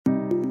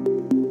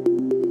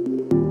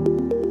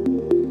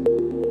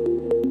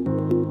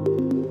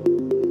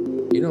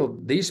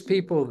these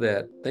people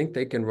that think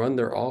they can run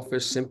their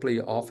office simply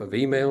off of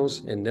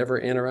emails and never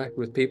interact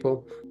with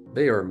people,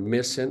 they are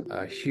missing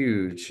a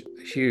huge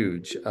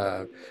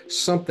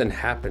something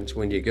happens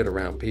when you get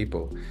around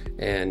people,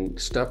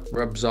 and stuff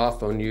rubs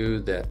off on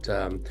you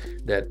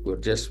that will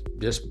just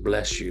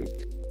bless you.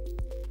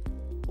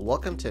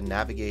 Welcome to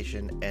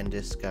Navigation and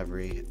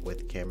Discovery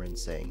with Cameron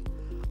Singh.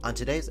 On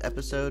today's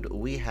episode,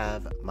 we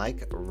have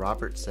Mike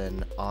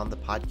Robertson on the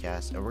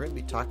podcast, and we're going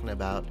to be talking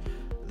about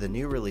the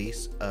new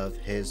release of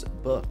his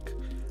book,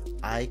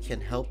 I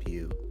Can Help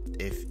You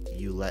If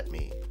You Let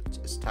Me.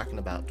 It's talking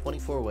about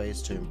 24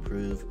 ways to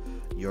improve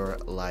your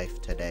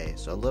life today.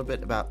 So a little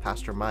bit about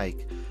Pastor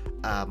Mike.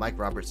 Mike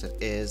Robertson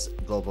is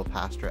global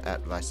pastor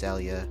at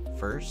Visalia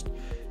First,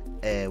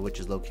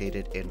 which is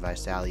located in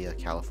Visalia,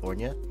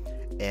 California.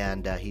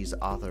 And he's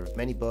the author of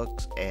many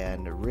books,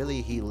 and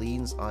really he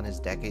leans on his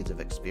decades of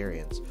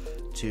experience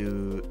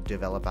to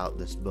develop out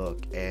this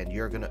book. And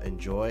you're going to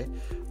enjoy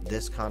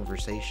this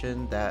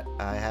conversation that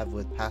I have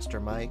with Pastor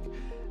Mike,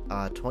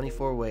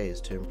 24 ways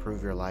to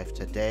improve your life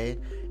today,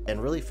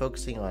 and really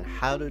focusing on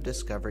how to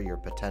discover your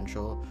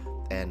potential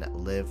and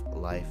live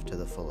life to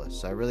the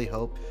fullest. So I really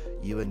hope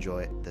you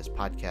enjoy this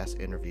podcast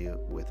interview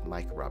with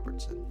Mike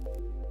Robertson.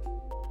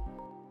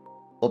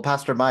 Well,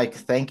 Pastor Mike,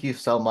 thank you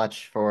so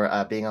much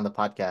for being on the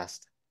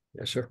podcast.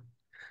 Yes, sir.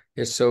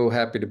 It's so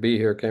happy to be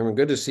here, Cameron.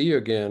 Good to see you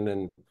again.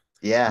 And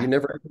you Yeah,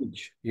 never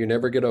age, you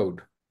never get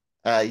old.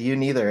 you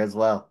neither as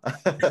well.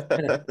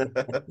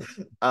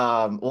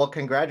 Well,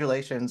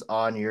 congratulations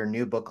on your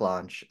new book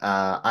launch.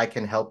 I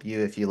Can Help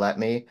You If You Let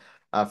Me.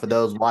 For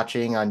those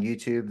watching on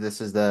YouTube,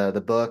 this is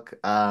the book.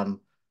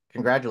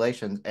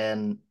 Congratulations.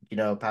 And,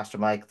 Pastor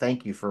Mike,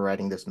 thank you for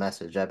writing this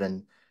message. I've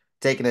been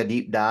taking a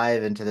deep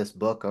dive into this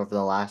book over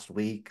the last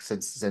week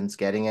since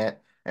getting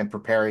it and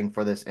preparing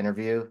for this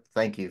interview.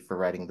 Thank you for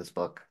writing this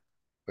book.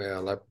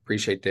 Well, I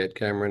appreciate that,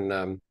 Cameron.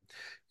 Have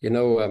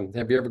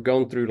you ever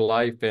gone through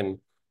life and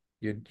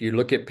you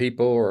look at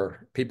people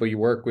or people you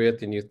work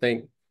with and you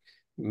think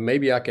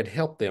maybe I could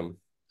help them?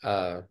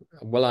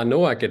 Well, I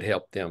know I could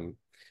help them,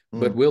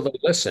 but Mm, will they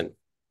listen?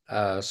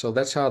 So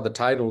that's how the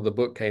title of the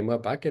book came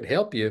up. I could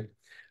help you,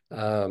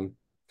 um,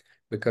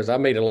 because I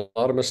made a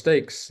lot of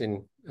mistakes,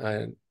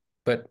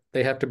 but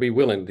they have to be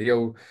willing. The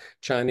old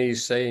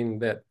Chinese saying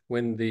that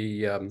when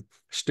the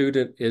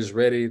student is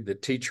ready, the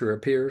teacher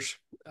appears.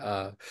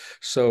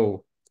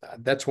 So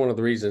that's one of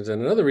the reasons.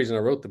 And another reason I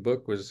wrote the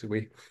book was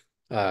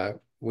uh,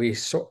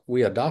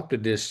 we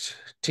adopted this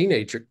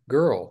teenager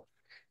girl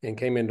and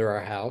came into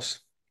our house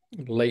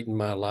late in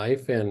my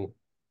life, and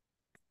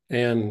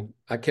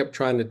I kept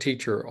trying to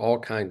teach her all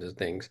kinds of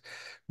things,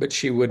 but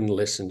she wouldn't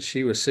listen.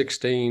 She was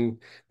 16,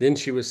 then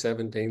she was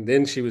 17,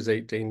 then she was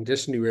 18,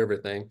 just knew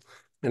everything.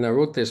 And I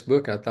wrote this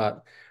book. I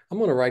thought, I'm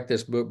going to write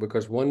this book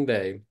because one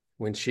day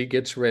when she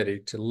gets ready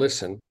to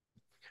listen,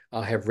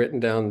 I'll have written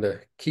down the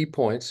key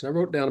points. And I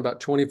wrote down about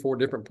 24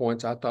 different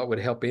points I thought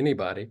would help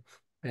anybody.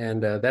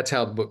 And that's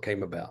how the book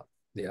came about.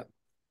 Yeah.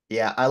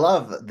 yeah, I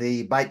love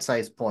the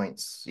bite-sized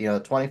points.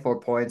 24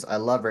 points. I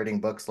love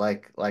reading books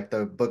like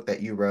the book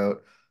that you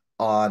wrote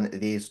on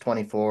these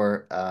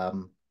 24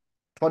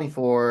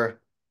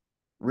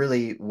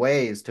 really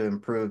ways to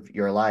improve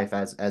your life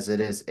as it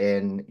is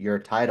in your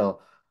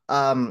title.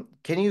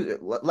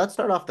 Let's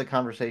start off the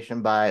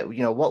conversation by,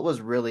 what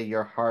was really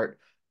your heart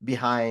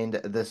behind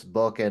this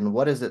book, and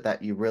what is it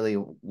that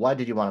why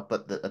did you want to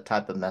put the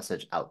type of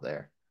message out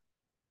there?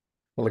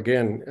 Well,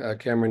 again,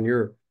 Cameron,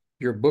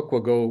 your book will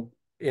go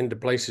into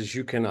places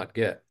you cannot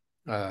get.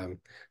 So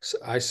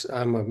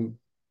I'm a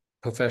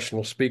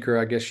professional speaker,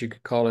 I guess you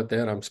could call it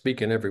that. I'm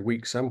speaking every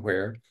week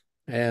somewhere,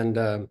 and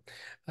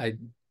I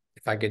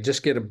if I could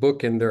just get a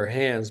book in their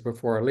hands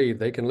before I leave,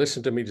 they can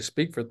listen to me to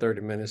speak for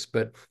 30 minutes.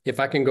 But if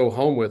I can go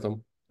home with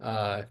them,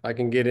 if I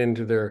can get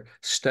into their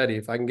study,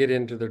 if I can get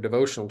into their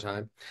devotional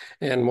time,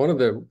 and one of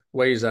the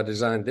ways I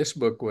designed this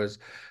book was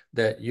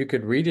that you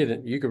could read it,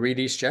 and you could read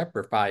each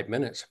chapter 5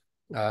 minutes.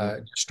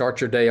 Mm.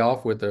 Start your day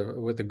off with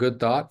a good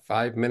thought,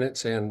 5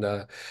 minutes, and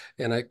I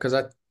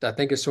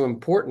think it's so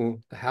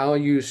important how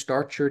you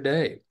start your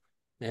day,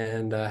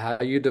 and how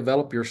you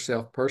develop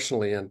yourself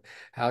personally, and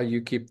how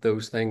you keep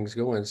those things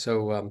going.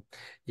 So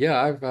yeah,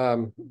 I've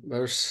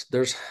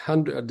there's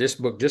hundred. This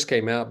book just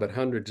came out, but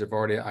hundreds have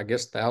already, I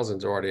guess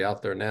thousands are already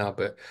out there now.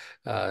 But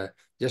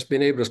just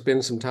being able to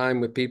spend some time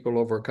with people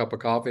over a cup of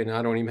coffee, and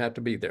I don't even have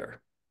to be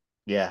there.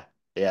 Yeah,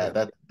 yeah,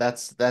 Yeah.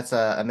 that's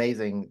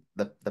amazing.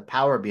 The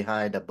power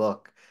behind a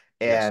book,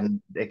 Yes.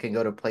 and it can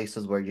go to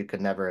places where you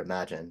could never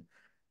imagine.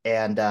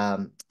 And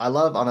I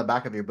love on the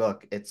back of your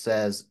book, it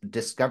says,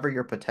 "Discover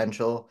your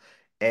potential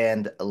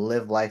and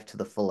live life to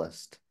the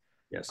fullest."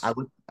 Yes.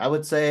 I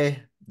would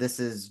say this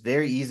is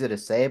very easy to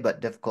say,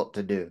 but difficult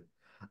to do.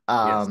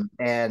 Yes.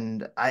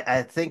 And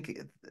I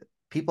think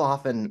people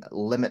often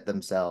limit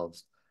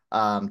themselves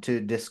to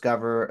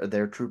discover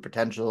their true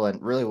potential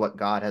and really what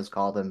God has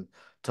called them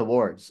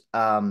towards.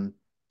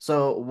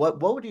 So what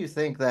would you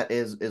think that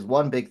is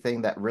one big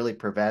thing that really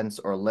prevents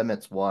or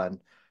limits one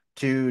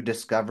to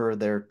discover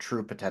their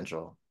true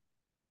potential?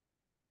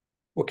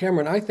 Well,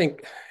 Cameron, I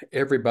think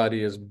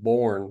everybody is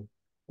born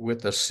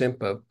with a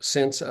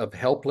sense of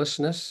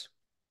helplessness.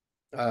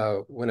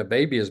 When a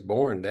baby is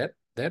born,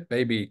 that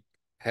baby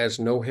has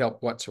no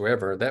help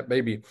whatsoever. That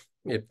baby,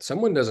 if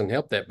someone doesn't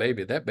help that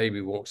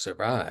baby won't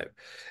survive.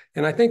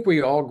 And I think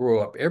we all grow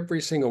up,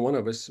 every single one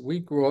of us, we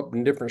grow up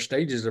in different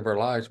stages of our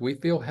lives. We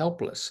feel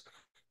helpless.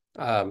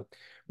 Um,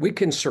 we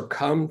can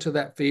succumb to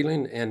that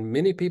feeling, and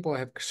many people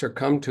have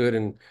succumbed to it,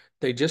 and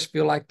they just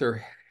feel like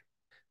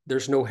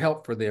there's no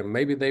help for them.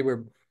 Maybe they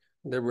were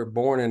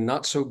born in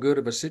not so good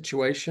of a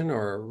situation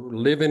or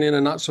living in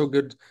a not so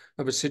good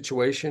of a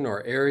situation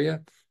or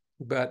area.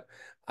 But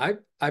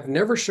I've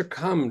never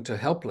succumbed to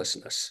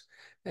helplessness.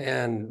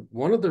 And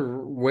one of the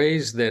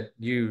ways that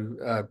you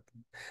uh,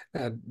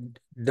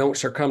 don't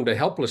succumb to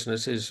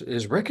helplessness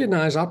is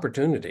recognize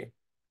opportunity.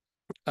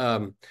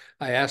 Um,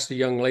 I asked a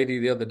young lady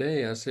the other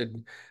day, I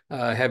said,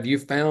 have you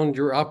found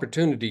your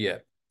opportunity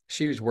yet?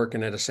 She was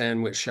working at a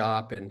sandwich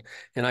shop, and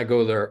I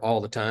go there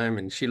all the time.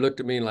 And she looked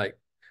at me like,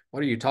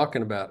 what are you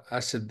talking about? I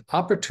said,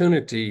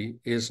 opportunity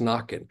is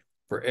knocking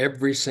for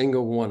every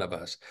single one of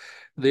us.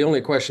 The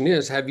only question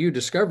is, have you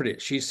discovered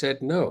it? She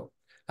said, no.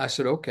 I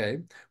said, okay,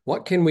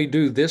 what can we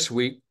do this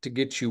week to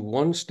get you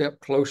one step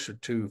closer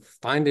to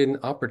finding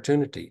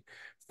opportunity,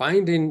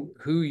 finding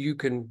who you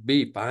can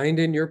be,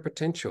 finding your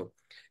potential?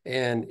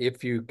 And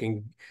if you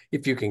can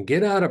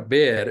get out of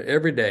bed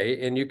every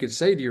day and you could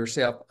say to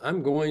yourself,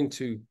 I'm going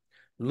to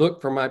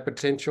look for my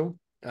potential.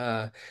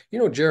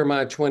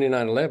 Jeremiah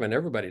 29:11,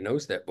 everybody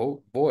knows that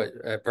boy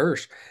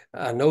verse.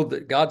 I know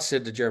that God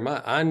said to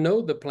Jeremiah, I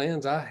know the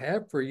plans I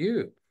have for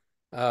you.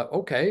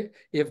 Okay,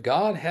 if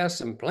God has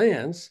some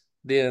plans,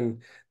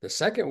 then the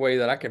second way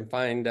that I can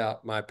find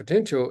out my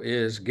potential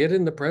is get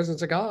in the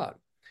presence of God.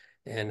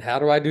 And how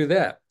do I do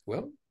that?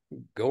 Well,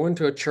 go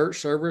into a church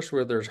service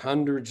where there's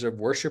hundreds of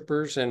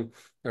worshipers, and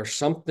there's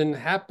something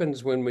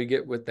happens when we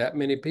get with that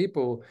many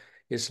people.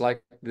 It's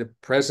like the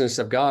presence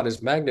of God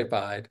is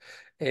magnified.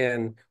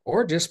 And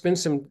or just spend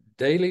some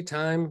daily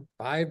time,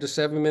 5 to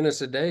 7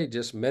 minutes a day,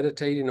 just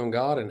meditating on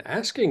God and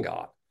asking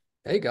God,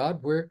 hey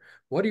God,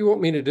 what do you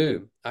want me to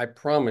do? I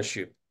promise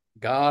you,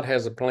 God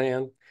has a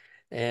plan.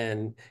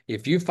 And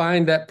if you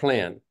find that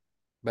plan,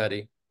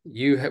 buddy,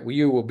 you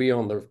will be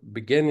on the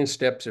beginning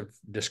steps of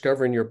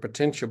discovering your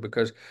potential,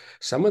 because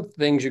some of the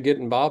things you get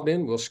involved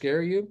in will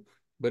scare you,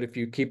 but if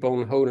you keep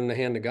on holding the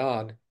hand of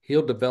God,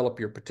 he'll develop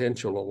your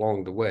potential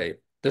along the way.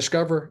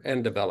 Discover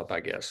and develop, I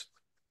guess.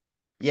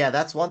 Yeah,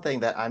 that's one thing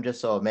that I'm just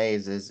so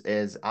amazed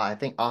is I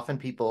think often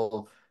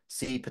people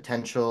see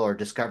potential or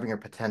discovering your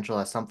potential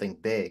as something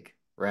big,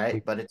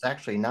 right? But it's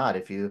actually not.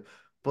 If you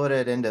put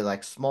it into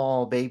like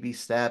small baby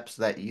steps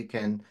that you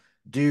can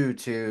do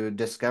to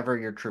discover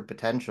your true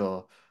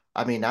potential.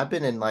 I mean, I've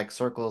been in like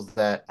circles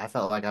that I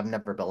felt like I've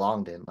never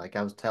belonged in. Like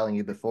I was telling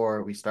you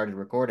before we started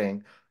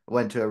recording,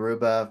 went to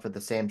Aruba for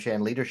the Sam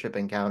Chan leadership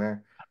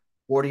encounter.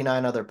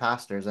 49 other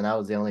pastors and I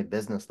was the only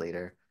business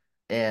leader.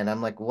 And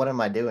I'm like, what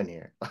am I doing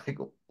here? Like,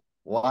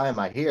 why am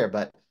I here?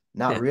 But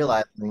not Yeah.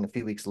 realizing a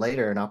few weeks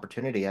later, an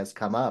opportunity has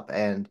come up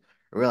and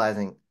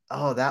realizing,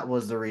 oh, that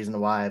was the reason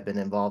why I've been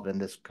involved in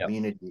this Yep.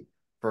 community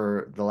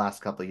for the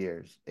last couple of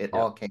years. It Yep.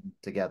 all came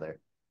together.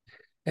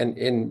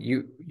 And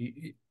you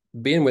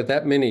being with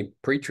that many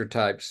preacher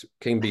types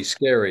can be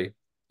scary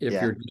if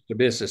Yeah. you're just a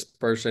business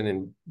person,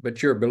 and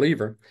but you're a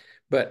believer.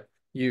 But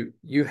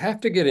you have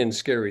to get in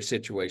scary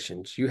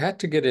situations. You have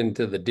to get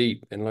into the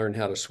deep and learn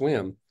how to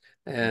swim.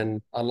 Mhm.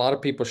 And a lot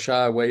of people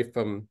shy away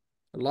from.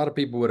 A lot of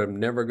people would have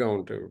never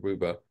gone to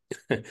Aruba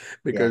Yeah.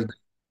 because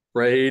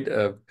afraid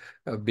of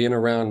being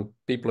around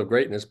people of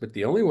greatness. But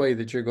the only way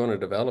that you're going to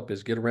develop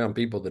is get around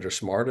people that are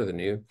smarter than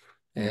you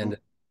Mhm.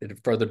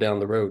 and further down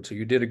the road. So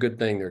you did a good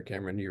thing there,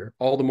 Cameron. You're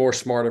all the more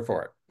smarter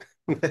for it.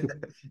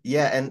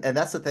 Yeah, and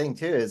that's the thing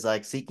too, is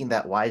like seeking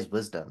that wise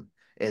wisdom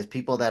is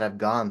people that have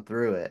gone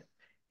through it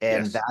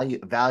and Yes.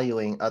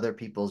 valuing other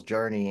people's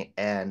journey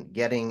and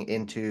getting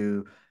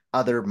into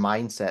other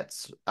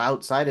mindsets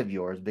outside of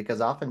yours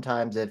because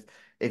oftentimes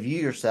if you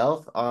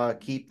yourself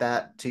keep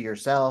that to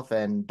yourself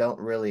and don't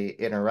really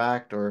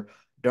interact or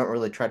don't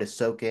really try to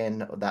soak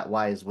in that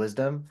wise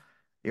wisdom,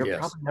 you're Yes.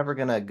 probably never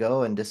going to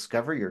go and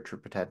discover your true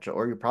potential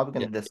or you're probably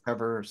going Yeah. to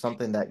discover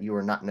something that you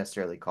are not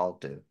necessarily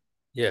called to.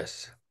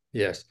 Yes.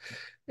 Yes.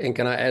 And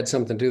can I add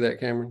something to that,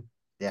 Cameron?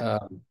 Yeah.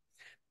 Um,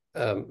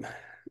 um,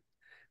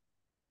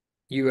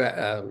 you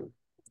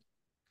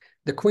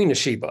the Queen of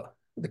Sheba.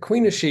 The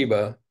Queen of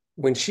Sheba,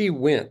 when she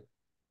went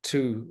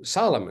to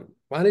Solomon,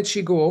 why did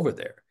she go over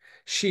there?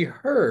 She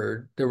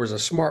heard there was a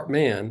smart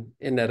man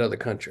in that other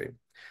country.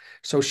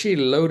 So she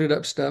loaded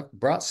up stuff,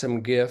 brought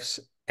some gifts,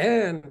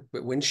 and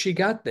but when she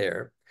got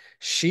there,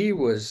 she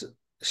was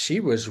she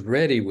was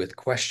ready with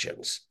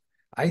questions.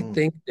 I Mm,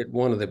 think that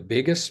one of the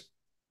biggest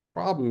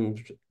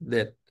problems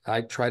that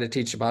I try to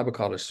teach the Bible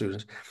college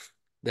students,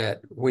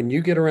 that when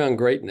you get around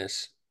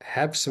greatness,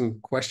 have some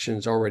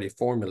questions already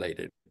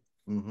formulated.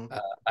 hmm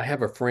I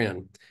have a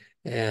friend,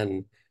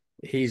 and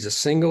he's a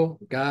single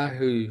guy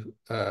who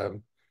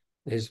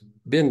has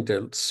been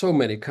to so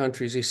many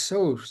countries. He's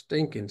so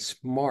stinking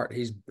smart.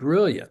 He's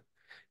brilliant.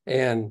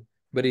 And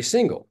but he's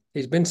single.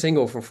 He's been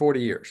single for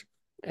 40 years.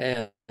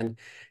 And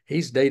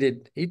he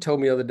told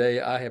me the other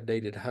day, I have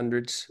dated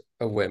hundreds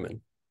of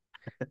women.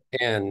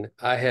 And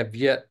I have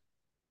yet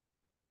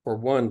for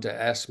one to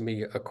ask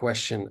me a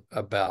question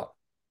about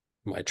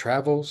my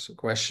travels, a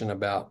question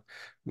about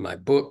my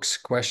books,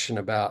 question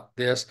about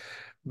this.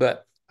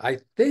 But I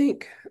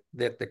think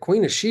that the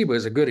Queen of Sheba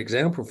is a good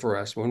example for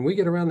us. When we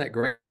get around that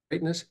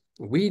greatness,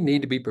 we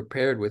need to be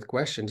prepared with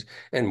questions.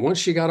 And once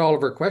she got all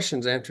of her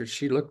questions answered,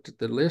 she looked at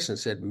the list and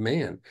said,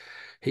 man,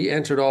 he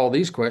answered all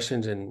these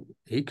questions and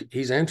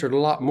he's answered a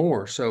lot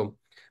more. So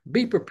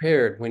be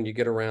prepared when you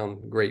get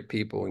around great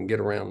people and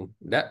get around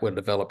that will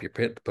develop your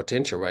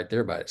potential right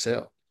there by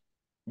itself.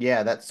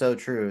 Yeah, that's so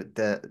true.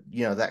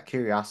 That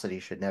curiosity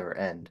should never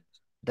end.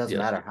 Doesn't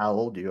Yes. matter how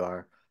old you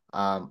are.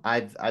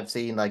 I've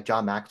seen like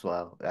John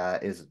Maxwell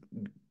is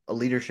a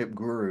leadership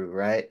guru,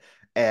 right?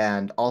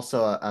 And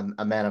also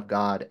a man of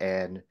God.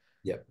 And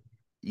Yep.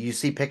 you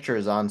see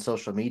pictures on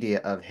social media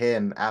of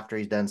him after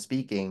he's done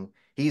speaking.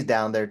 He's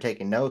down there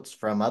taking notes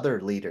from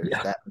other leaders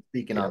Yeah. that were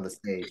speaking on Yep. the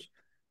stage.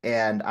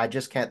 And I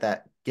just can't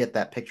that get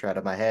that picture out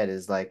of my head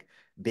is like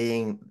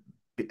being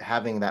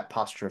having that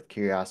posture of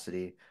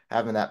curiosity,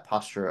 having that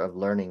posture of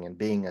learning and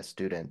being a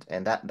student.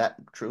 And that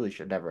truly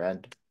should never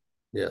end.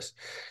 Yes.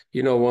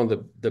 You know, one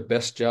of the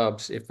best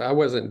jobs, if I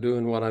wasn't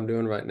doing what I'm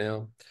doing right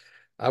now,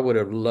 I would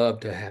have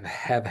loved to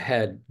have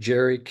had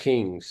Larry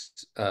King's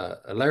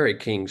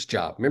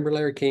job. Remember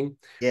Larry King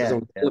was Yeah,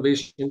 on yeah.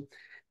 television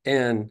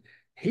and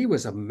he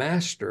was a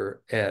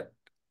master at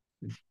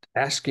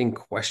asking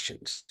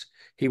questions.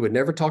 He would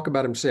never talk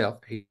about himself.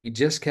 He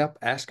just kept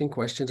asking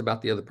questions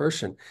about the other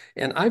person.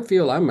 And I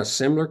feel I'm a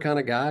similar kind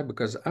of guy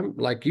because I'm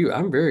like you,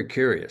 I'm very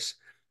curious.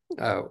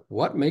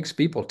 What makes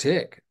people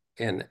tick?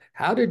 And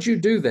how did you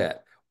do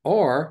that?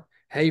 Or,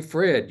 hey,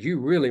 Fred, you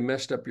really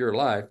messed up your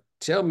life.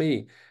 Tell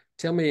me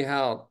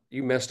how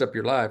you messed up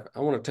your life. I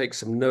want to take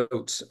some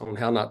notes on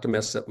how not to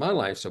mess up my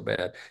life so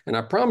bad. And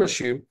I promise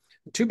you,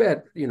 too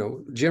bad,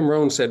 Jim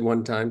Rohn said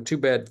one time, too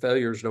bad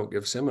failures don't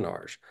give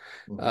seminars.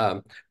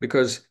 Mhm.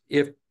 Because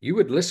if you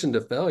would listen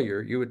to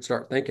failure, you would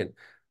start thinking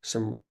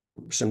some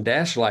some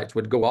dash lights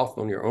would go off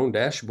on your own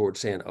dashboard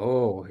saying,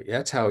 oh,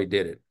 that's how he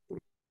did it.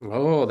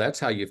 Oh, that's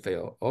how you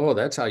fail. Oh,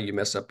 that's how you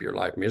mess up your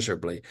life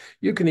miserably.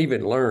 You can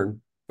even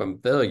learn from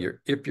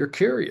failure if you're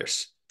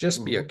curious.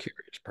 Just be a Mhm.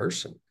 curious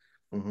person.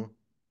 Mhm.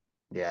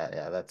 Yeah,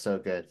 yeah, that's so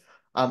good.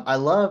 I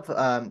love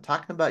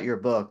talking about your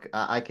book.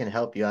 I can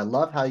help you. I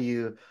love how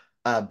you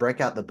break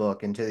out the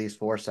book into these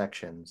four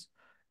sections.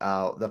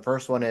 The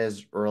first one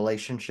is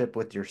relationship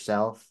with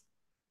yourself,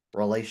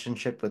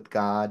 relationship with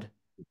God,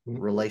 Mhm.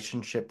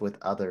 relationship with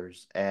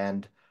others,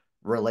 and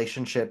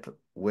relationship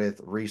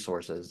with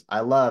resources.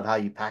 I love how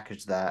you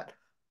package that.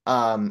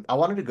 I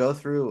wanted to go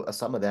through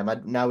some of them.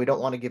 Now we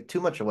don't want to give too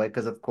much away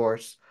because, of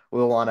course,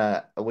 we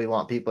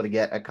want people to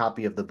get a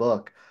copy of the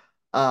book.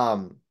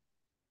 Um,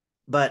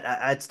 but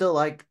I'd still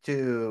like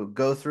to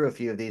go through a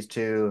few of these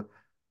two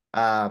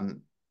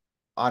um,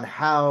 on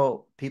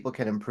how people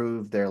can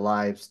improve their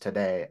lives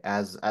today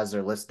as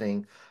they're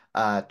listening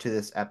to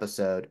this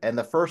episode. And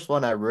the first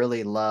one I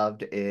really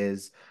loved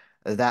is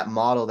that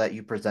model that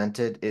you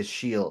presented is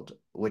SHIELD,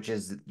 which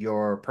is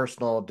your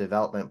personal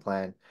development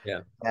plan.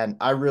 Yeah. And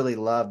I really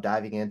love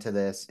diving into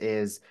this.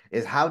 Is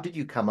how did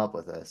you come up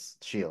with this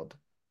SHIELD?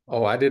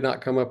 Oh, I did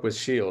not come up with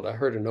shield. I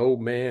heard an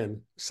old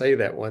man say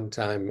that one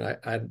time.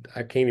 I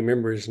can't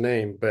remember his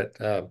name, but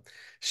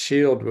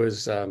shield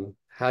was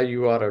how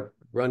you ought to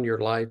run your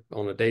life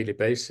on a daily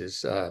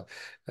basis.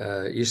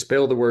 You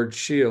spell the word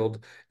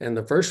shield, and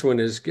the first one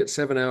is get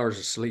 7 hours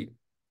of sleep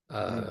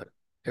Mm, uh,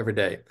 every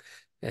day.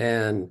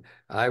 And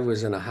I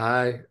was in a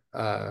high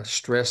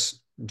stress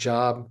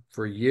job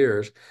for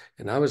years,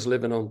 and I was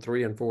living on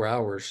 3 and 4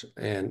 hours,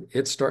 and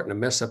it's starting to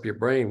mess up your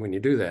brain when you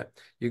do that.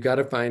 You got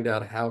to find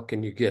out how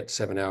can you get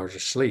 7 hours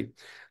of sleep.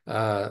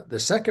 The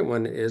second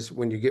one is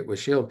when you get with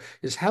Shield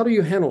is how do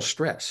you handle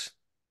stress?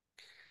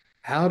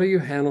 How do you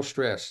handle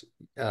stress?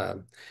 Uh,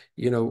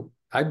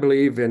 I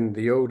believe in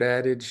the old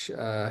adage,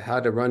 how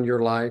to run your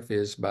life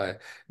is by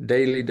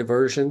daily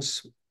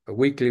diversions,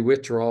 weekly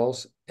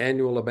withdrawals,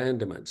 annual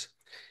abandonments.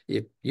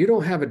 If you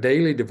don't have a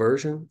daily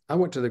diversion, I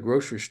went to the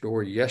grocery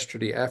store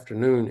yesterday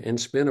afternoon and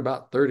spent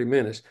about 30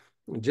 minutes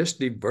just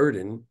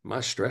diverting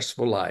my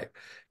stressful life.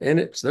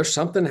 And there's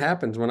something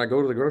happens when I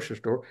go to the grocery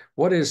store.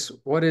 What is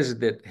it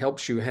that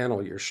helps you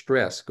handle your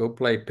stress? Go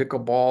play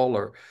pickleball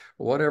or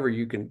whatever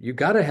you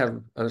got to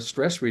have a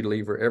stress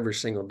reliever every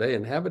single day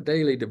and have a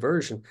daily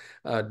diversion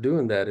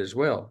doing that as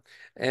well.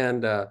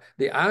 And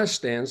the I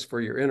stands for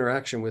your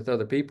interaction with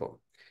other people.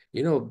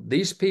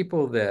 These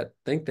people that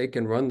think they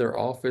can run their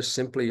office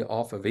simply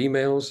off of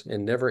emails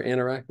and never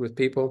interact with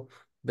people,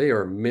 they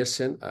are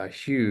missing a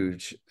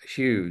huge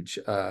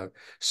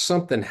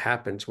something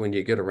happens when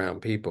you get around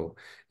people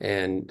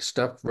and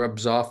stuff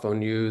rubs off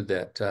on you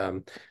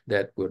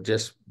that will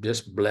just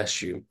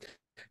bless you.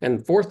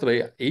 And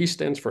fourthly, E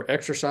stands for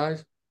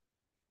exercise.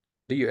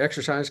 Do you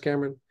exercise,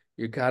 Cameron?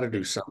 You got to yeah.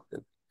 do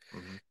something.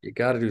 Mhm. You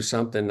got to do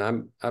something.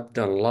 I've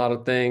done a lot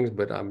of things,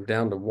 but I'm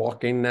down to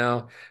walking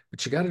now.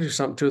 But you got to do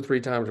something 2 or 3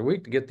 times a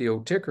week to get the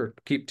old ticker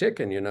keep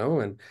ticking,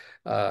 and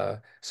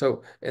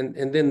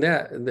and then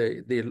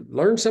they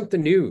learn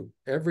something new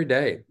every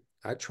day.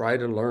 I try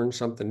to learn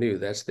something new.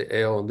 That's the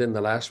L, and then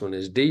the last one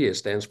is D. It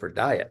stands for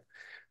diet.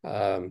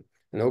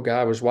 An old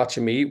guy was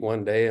watching me eat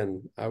one day,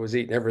 and I was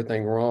eating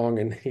everything wrong.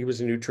 And he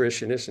was a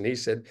nutritionist, and he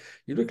said,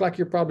 "You look like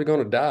you're probably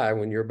going to die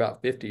when you're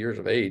about 50 years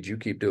of age. You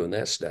keep doing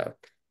that stuff."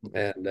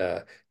 And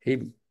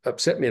he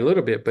upset me a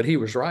little bit, but he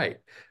was right.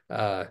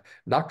 Uh,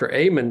 Dr.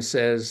 Amen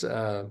says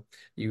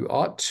you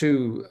ought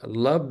to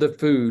love the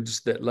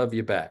foods that love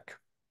you back.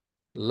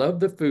 Love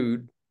the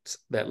foods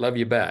that love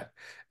you back.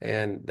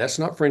 And that's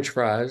not French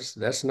fries.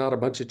 That's not a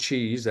bunch of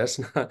cheese. That's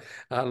not,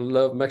 I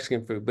love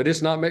Mexican food, but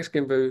it's not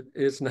Mexican food.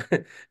 It's not,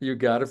 you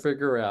got to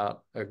figure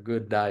out a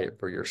good diet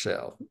for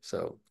yourself.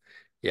 So,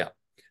 yeah,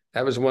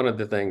 that was one of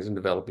the things in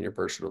developing your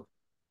personal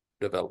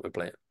development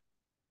plan.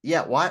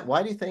 Yeah,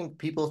 why do you think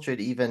people should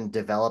even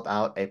develop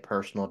out a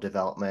personal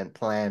development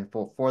plan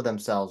for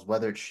themselves,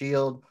 whether it's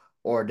Shield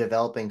or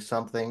developing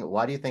something?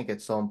 Why do you think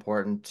it's so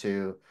important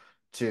to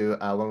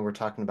when we're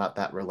talking about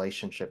that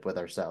relationship with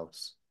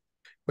ourselves?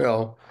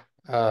 Well,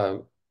 uh,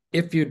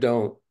 if you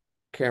don't,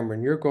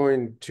 Cameron, you're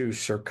going to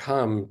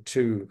succumb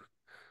to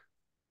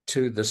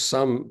the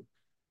sumness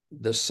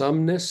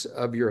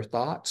of your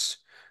thoughts.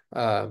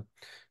 Uh,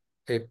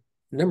 if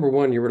number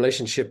one, your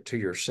relationship to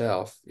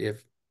yourself.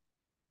 If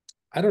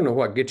I don't know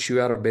what gets you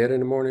out of bed in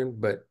the morning,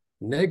 but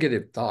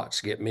negative thoughts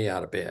get me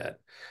out of bed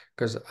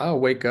because I'll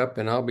wake up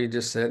and I'll be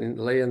just sitting,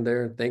 laying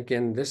there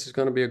thinking this is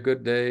going to be a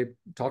good day,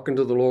 talking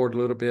to the Lord a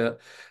little bit.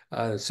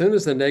 As soon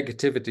as the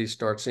negativity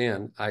starts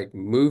in, I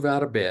move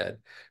out of bed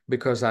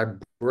because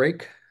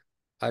break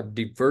I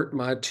divert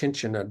my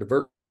attention, I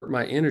divert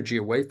my energy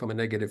away from a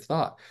negative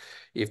thought.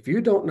 If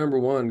you don't, number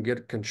one,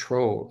 get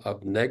control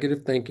of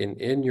negative thinking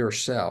in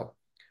yourself,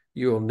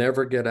 you'll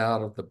never get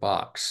out of the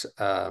box.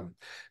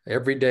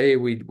 Every day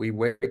we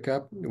wake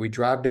up, we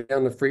drive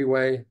down the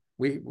freeway.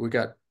 We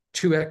got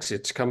two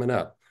exits coming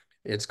up.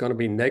 It's going to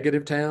be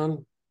negative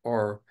town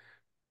or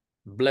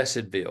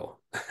Blessedville.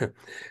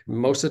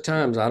 Most of the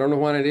times, I don't know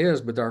what it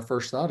is, but our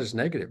first thought is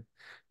negative.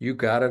 You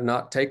got to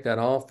not take that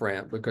off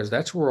ramp because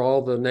that's where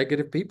all the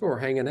negative people are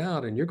hanging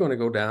out, and you're going to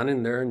go down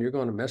in there and you're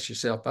going to mess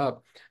yourself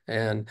up.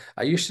 And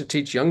I used to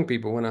teach young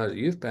people when I was a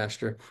youth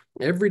pastor,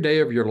 every day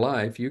of your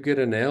life, you get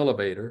in an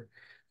elevator,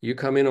 you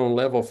come in on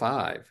level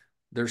 5.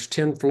 There's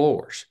 10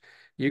 floors.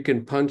 You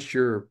can punch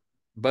your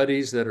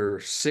buddies that are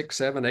 6,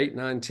 7, 8,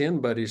 9, 10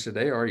 buddies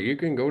today, or you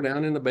can go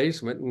down in the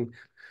basement and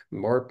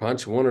or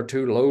punch one or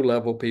two low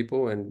level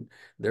people, and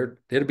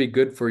it'll be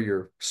good for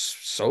your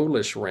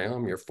soulish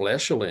realm. Your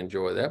flesh will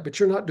enjoy that, but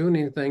you're not doing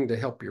anything to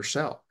help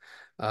yourself.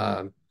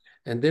 Mm,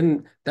 And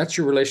then that's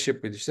your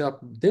relationship with yourself.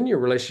 Then your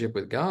relationship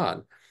with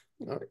God.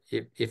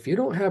 If you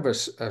don't have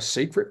a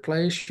secret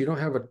place, you don't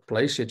have a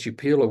place that you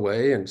peel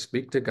away and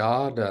speak to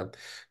God.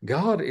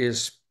 God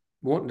is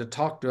wanting to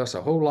talk to us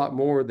a whole lot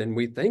more than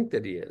we think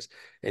that He is,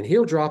 and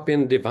He'll drop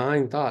in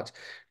divine thoughts.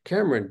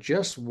 Cameron,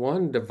 just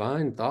one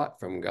divine thought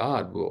from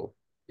God will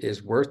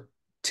is worth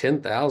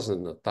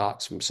 10,000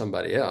 thoughts from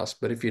somebody else.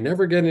 But if you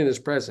never get in His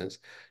presence,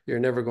 you're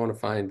never going to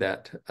find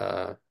that.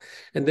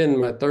 And then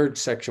my third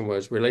section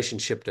was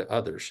relationship to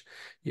others.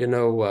 You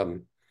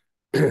know,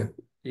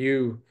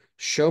 you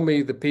show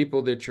me the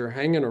people that you're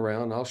hanging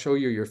around, I'll show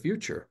you your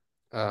future.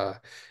 Uh,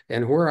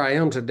 and where I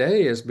am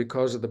today is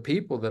because of the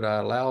people that I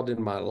allowed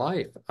in my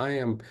life. I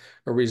am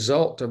a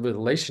result of the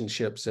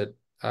relationships that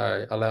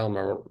I allow in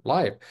my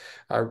life.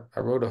 I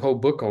wrote a whole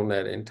book on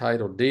that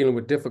entitled Dealing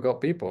with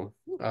Difficult People.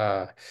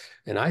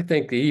 And I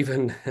think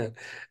even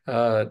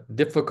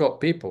difficult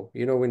people,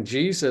 when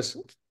Jesus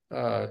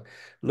uh,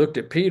 looked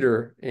at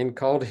Peter and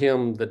called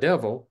him the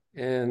devil,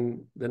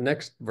 and the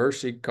next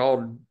verse he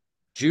called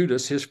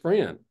Judas his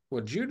friend.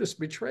 Well, Judas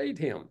betrayed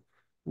him.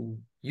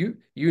 You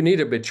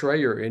need a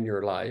betrayer in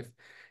your life,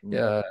 mm.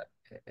 uh,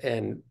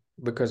 and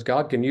because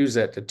God can use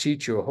that to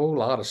teach you a whole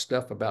lot of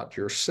stuff about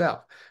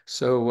yourself.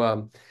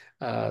 So,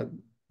 uh,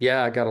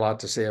 yeah, I got a lot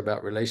to say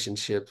about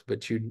relationships,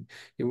 but you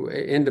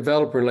in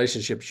developing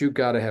relationships, you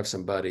got to have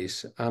some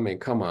buddies. I mean,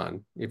 come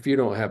on, if you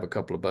don't have a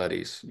couple of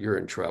buddies, you're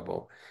in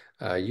trouble.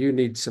 You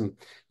need some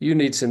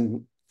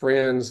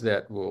friends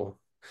that will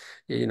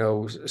you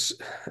know,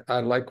 I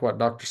like what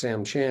Dr.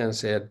 Sam Chan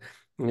said.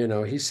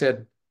 He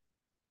said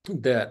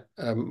that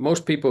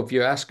most people, if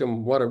you ask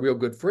them what a real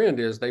good friend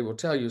is, they will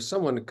tell you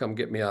someone to come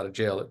get me out of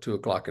jail at 2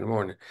 o'clock in the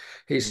morning.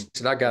 He Mm.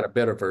 said, I got a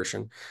better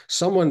version.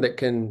 Someone that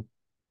can,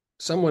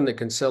 someone that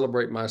can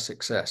celebrate my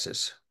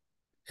successes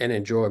and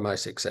enjoy my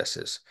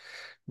successes.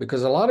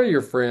 Because a lot of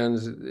your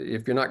friends,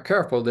 if you're not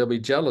careful, they'll be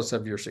jealous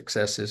of your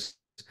successes.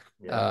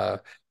 Yeah. Uh,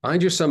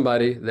 Find you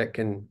somebody that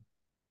can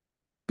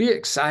be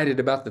excited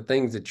about the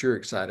things that you're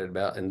excited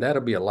about, and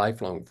that'll be a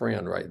lifelong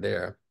friend right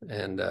there.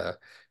 And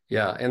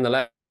yeah, and the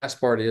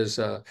last part is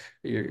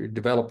you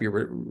develop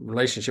your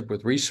relationship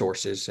with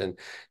resources, and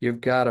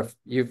you've got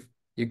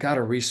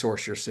to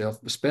resource yourself,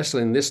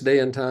 especially in this day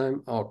and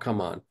time. Oh, come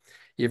on.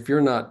 if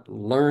you're not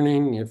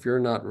learning, if you're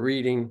not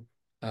reading,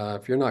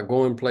 if you're not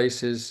going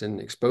places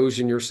and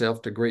exposing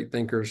yourself to great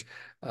thinkers,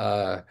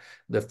 uh,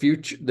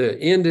 the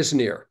end is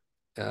near.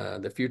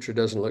 The future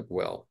doesn't look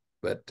well.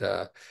 But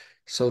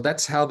so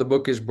that's how the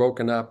book is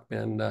broken up.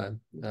 And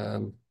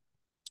um,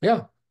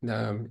 yeah,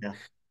 um, Yeah.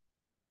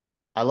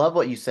 I love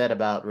what you said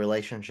about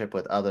relationship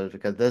with others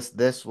because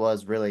this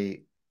was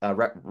really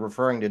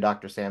referring to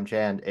Dr. Sam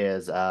Chand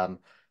is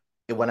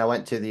when I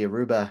went to the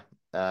Aruba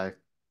uh,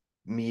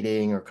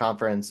 meeting or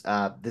conference,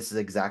 this is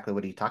exactly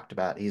what he talked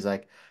about. He's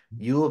like,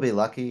 you will be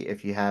lucky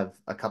if you have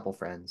a couple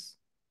friends.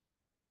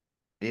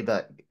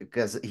 But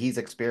because he's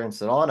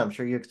experienced it all, and I'm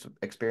sure you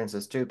experienced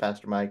this too,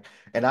 Pastor Mike,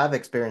 and I've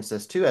experienced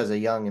this too as a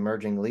young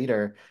emerging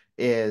leader,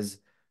 is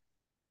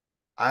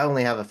I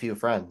only have a few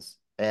friends,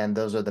 and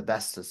those are the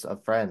bestest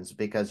of friends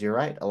because you're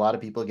right. A lot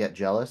of people get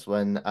jealous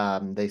when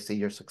they see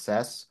your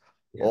success,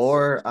 yes.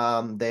 or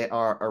they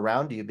are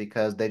around you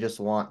because they just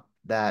want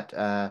that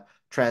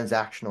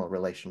transactional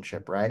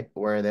relationship, right?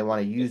 Where they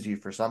want to use you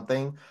for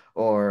something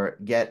or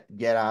get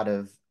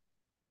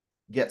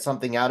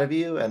something out of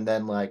you, and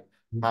then like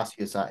toss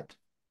you aside.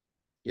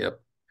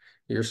 Yep.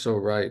 You're so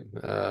right.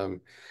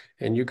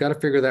 And you got to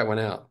figure that one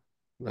out.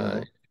 Hmm.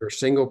 If you're a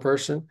single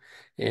person,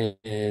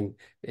 and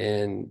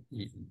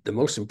the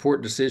most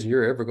important decision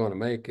you're ever going to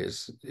make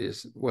is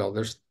well,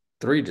 there's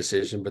three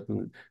decisions, but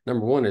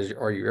number one is,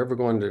 are you ever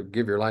going to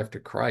give your life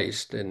to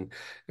Christ? And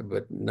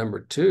but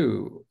number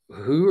two,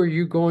 who are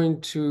you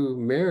going to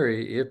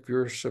marry if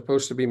you're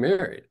supposed to be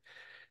married?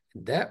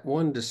 That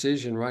one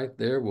decision right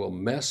there will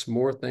mess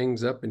more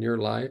things up in your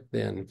life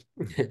than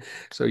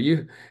so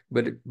you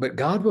but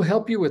God will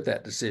help you with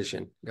that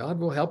decision. God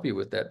will help you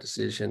with that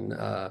decision.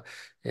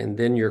 And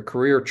then your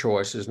career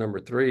choice is number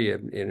three.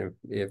 And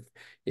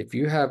if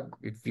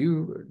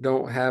you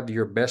don't have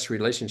your best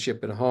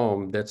relationship at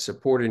home that's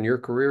supporting your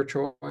career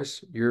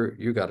choice,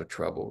 you got a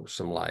trouble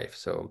some life.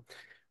 So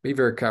be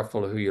very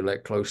careful of who you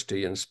let close to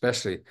you, and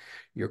especially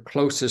your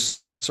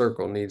closest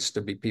circle needs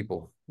to be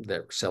people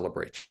that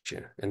celebrate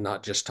you and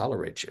not just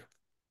tolerate you.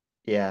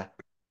 Yeah.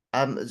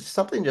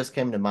 Something just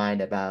came to mind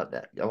about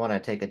I want to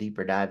take a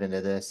deeper dive into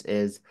this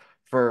is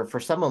for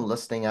someone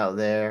listening out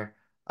there,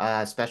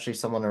 especially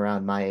someone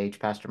around my age,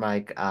 Pastor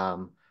Mike,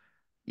 a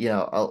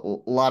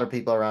lot of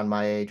people around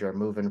my age are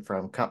moving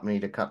from company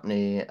to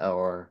company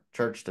or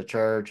church to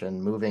church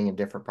and moving in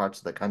different parts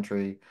of the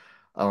country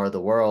or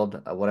the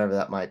world, whatever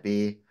that might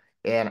be.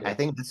 And I Yeah.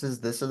 think this is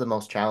the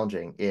most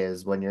challenging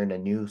is when you're in a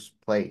new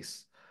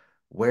place.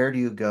 Where do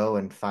you go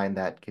and find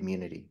that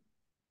community?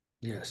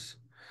 Yes.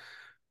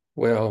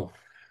 Well,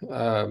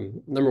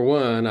 number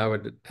one, I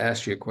would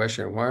ask you a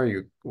question. Why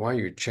are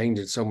you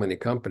changing so many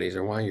companies,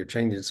 or why are you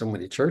changing so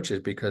many churches?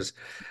 Because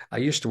I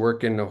used to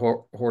work in the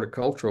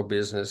horticultural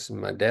business,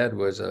 and my dad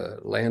was a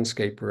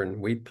landscaper, and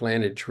we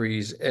planted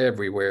trees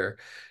everywhere.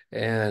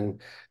 And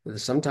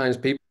sometimes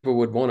people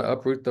would want to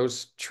uproot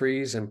those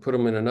trees and put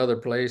them in another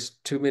place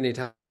too many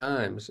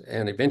times,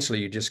 and eventually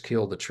you just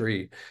kill the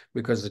tree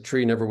because the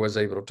tree never was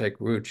able to take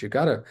roots. You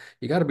gotta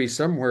be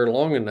somewhere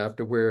long enough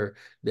to where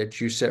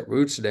that you set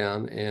roots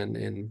down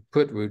and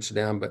put roots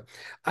down. But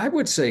I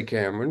would say,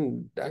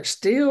 Cameron,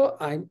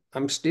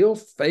 I'm still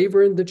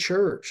favoring the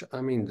church.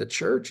 I mean, the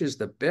church is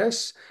the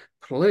best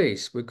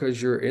place because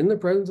you're in the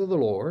presence of the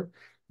Lord.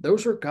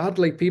 Those are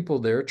godly people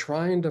there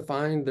trying to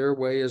find their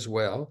way as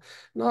well.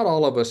 Not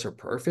all of us are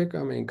perfect. I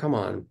mean, come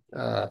on.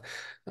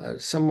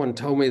 Someone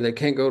told me they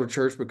can't go to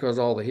church because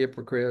all the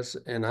hypocrites.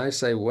 And I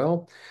say,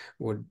 well,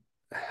 would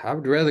I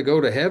would rather go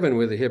to heaven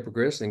with the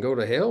hypocrites than go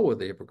to hell with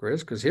the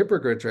hypocrites because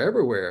hypocrites are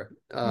everywhere.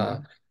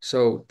 Mhm.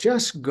 So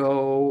just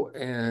go,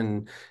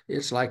 and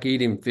it's like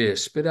eating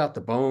fish, spit out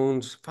the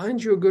bones,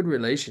 find you a good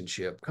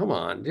relationship. Come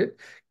on,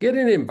 get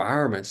in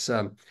environments.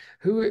 I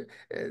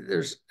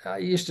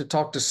used to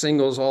talk to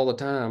singles all the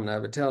time, and I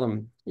would tell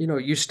them,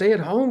 you stay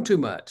at home too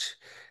much.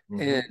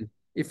 Hmm. And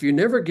if you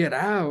never get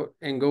out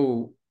and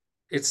go,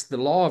 it's the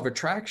law of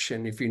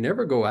attraction. If you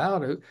never go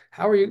out,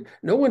 how are you?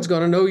 No one's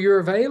going to know you're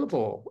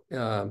available.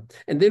 And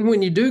then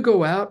when you do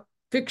go out,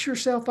 fix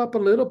yourself up a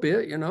little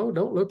bit.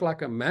 Don't look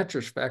like a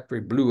mattress factory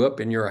blew up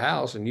in your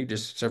house and you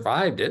just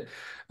survived it.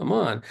 Come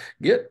on,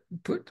 get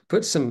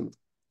put some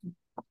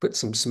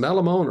smell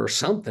them on or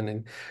something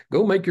and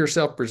go make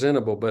yourself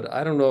presentable. But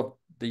I don't know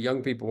if the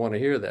young people want to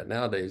hear that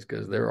nowadays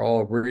because they're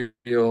all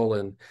real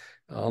and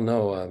I don't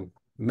know.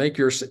 Make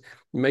your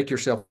make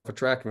yourself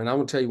attractive. And I'm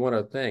going to tell you one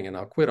other thing, and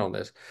I'll quit on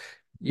this.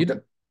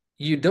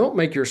 You don't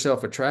make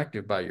yourself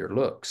attractive by your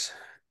looks.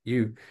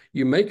 You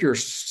you make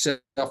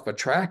yourself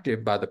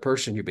attractive by the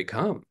person you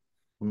become.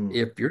 Mm.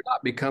 If you're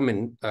not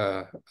becoming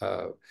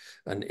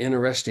an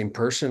interesting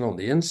person on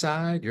the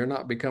inside, you're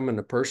not becoming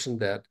a person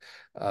that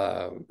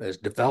is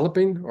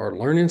developing or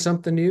learning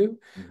something new.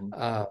 Hmm.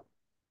 Uh,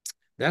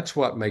 that's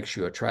what makes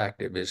you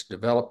attractive is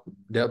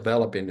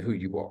developing who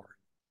you are.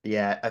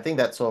 Yeah, I think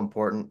that's so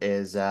important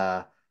is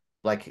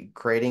like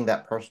creating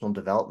that personal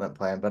development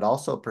plan, but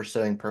also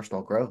pursuing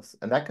personal growth.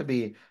 And that could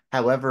be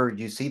however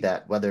you see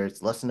that, whether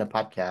it's listen to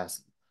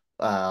podcasts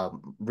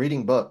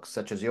reading books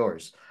such as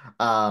yours,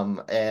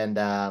 and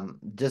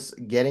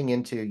just getting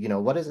into,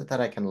 what is it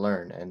that I can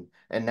learn,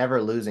 and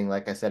never losing,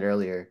 like I said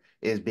earlier,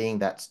 is being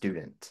that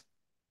student.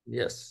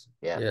 Yes,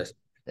 Yeah, yes.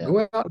 yeah.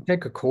 Go out and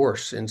take a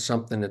course in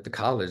something at the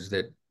college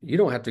that you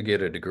don't have to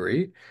get a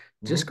degree.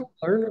 Just Hmm. go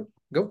learn,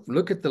 go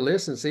look at the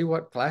list and see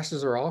what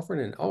classes are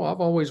offering. And oh,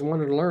 I've always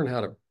wanted to learn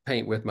how to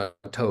paint with my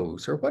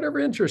toes or whatever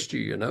interests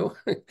you, you know.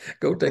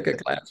 Go take a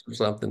class or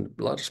something.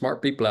 A lot of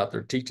smart people out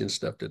there teaching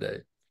stuff today.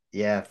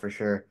 Yeah, for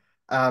sure.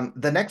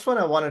 The next one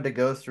I wanted to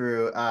go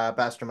through,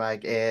 Pastor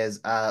Mike, is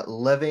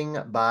living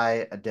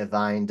by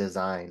divine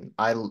design.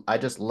 I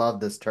just love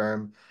this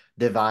term,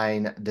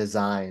 divine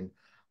design.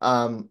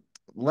 Um,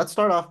 let's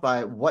start off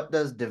by, what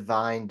does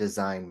divine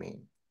design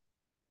mean?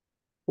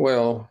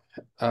 Well,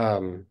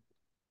 um,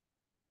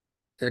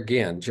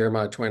 again,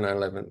 Jeremiah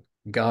 29:11,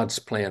 God's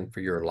plan for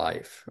your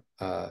life.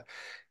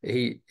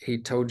 He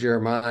told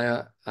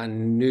Jeremiah, I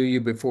knew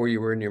you before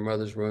you were in your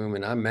mother's womb,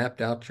 and I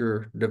mapped out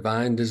your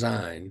divine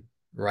design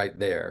right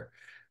there.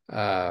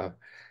 Uh,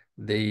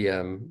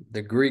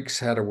 the Greeks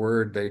had a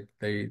word,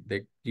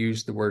 they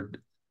used the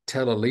word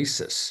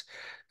telelesis,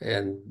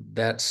 and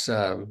that's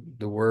the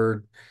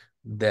word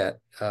that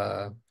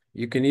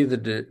you can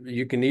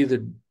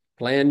either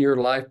plan your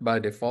life by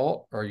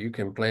default or you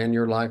can plan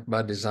your life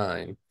by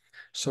design.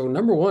 So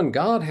number one,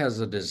 God has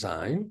a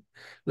design.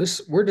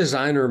 We're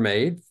designer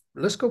made.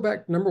 Let's go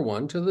back number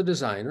one to the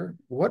designer.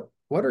 What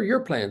are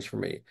your plans for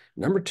me?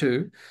 Number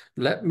two,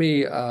 let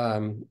me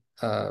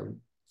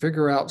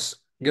figure out,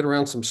 get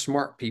around some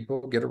smart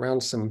people, get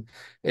around some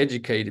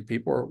educated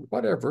people or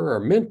whatever, or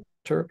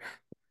mentor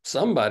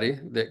somebody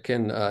that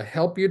can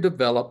help you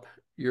develop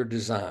your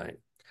design.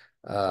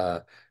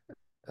 Uh,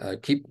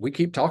 we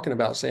keep talking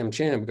about Sam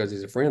Chan because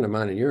he's a friend of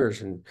mine and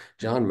yours, and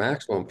John Mhm.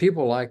 Maxwell, and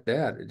people like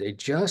that.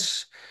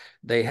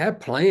 They have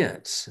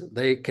plans.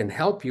 They can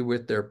help you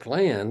with their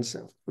plans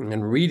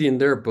and reading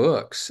their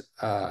books.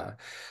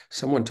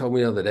 Someone told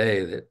me the other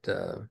day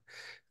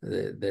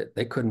that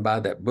they couldn't buy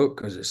that book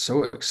because it's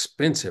so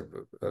expensive.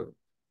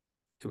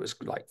 It was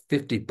like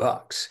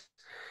 $50.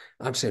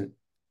 I'm saying,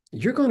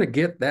 you're going to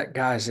get that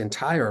guy's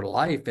entire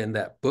life in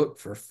that book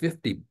for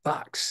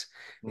 $50.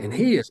 And Hmm.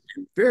 he has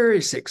been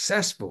very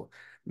successful.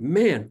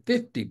 Man,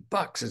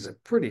 $50 is a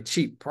pretty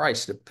cheap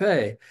price to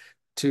pay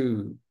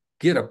to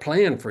get a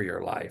plan for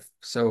your life.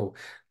 So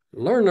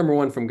learn number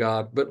one from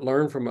God, but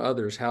learn from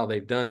others how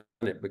they've done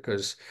it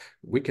because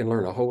we can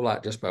learn a whole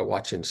lot just by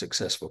watching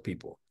successful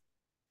people.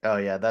 Oh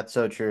yeah, that's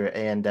so true.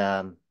 And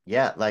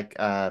yeah, like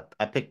I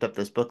picked up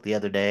this book the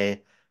other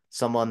day,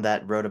 someone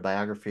that wrote a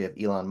biography of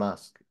Elon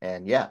Musk.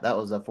 And yeah, that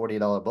was a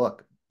 $40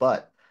 book.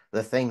 But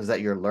the things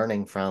that you're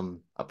learning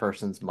from a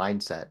person's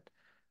mindset,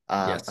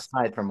 Yes.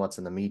 aside from what's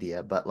in the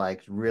media, but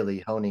like really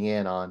honing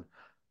in on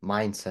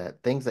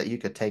mindset, things that you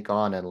could take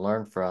on and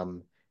learn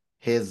from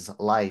his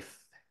life,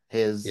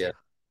 his Yeah.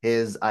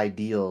 his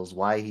ideals,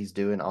 why he's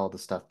doing all the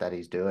stuff that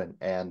he's doing.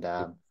 And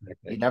you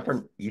Okay.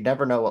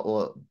 never know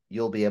what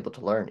you'll be able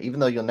to learn, even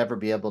though you'll never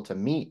be able to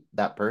meet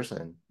that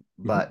person,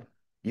 Mhm. but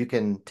you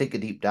can take a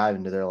deep dive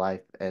into their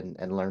life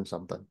and learn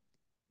something.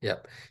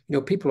 Yep.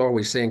 People are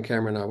always saying,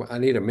 Cameron, I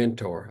need a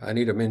mentor. I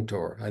need a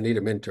mentor. I need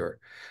a mentor.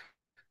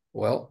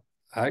 Well,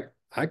 I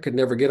I could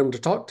never get them to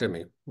talk to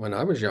me when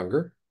I was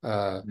younger.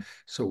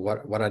 So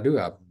what I do,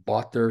 I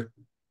bought their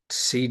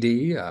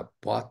CD, I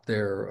bought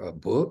their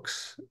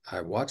books,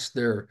 I watched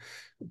their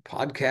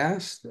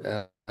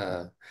podcast.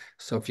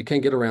 So if you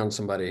can't get around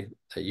somebody,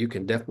 you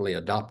can definitely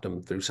adopt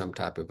them through some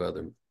type of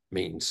other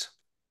means.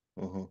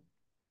 Hmm.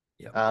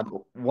 Yep.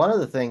 One of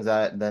the things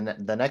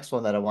the next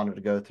one that I wanted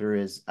to go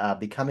through is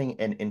becoming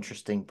an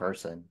interesting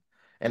person,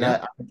 and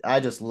Yep. I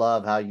just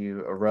love how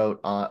you wrote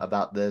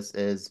about this,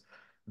 is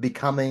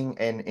becoming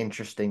an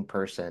interesting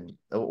person.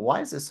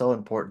 Why is it so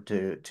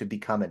important to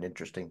become an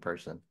interesting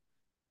person?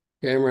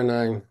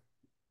 Cameron,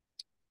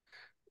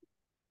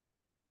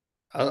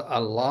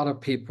 a lot of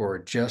people are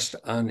just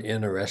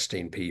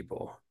uninteresting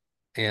people.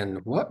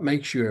 And what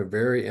makes you a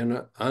very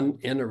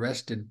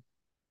uninterested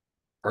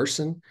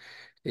person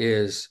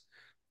is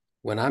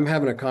when I'm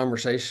having a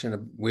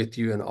conversation with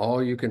you and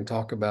all you can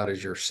talk about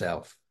is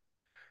yourself.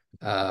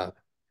 Uh,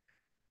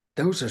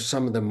 those are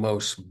some of the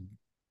most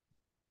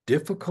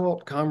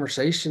difficult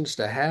conversations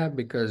to have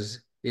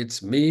because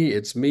it's me,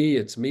 it's me,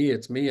 it's me,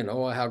 it's me, and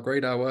oh, how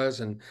great I was,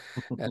 and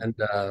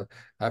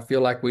I feel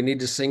like we need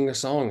to sing the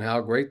song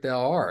 "How Great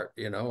Thou Art,"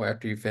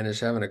 after you finish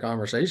having a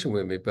conversation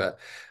with me. But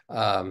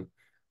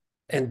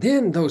and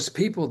then those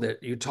people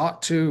that you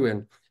talk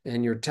to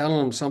and you're telling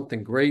them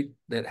something great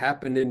that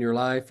happened in your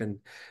life, and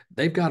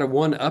they've got to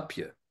one up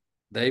you.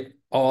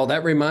 Oh,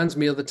 that reminds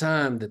me of the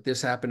time that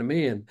this happened to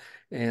me,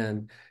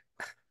 and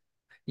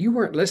you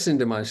weren't listening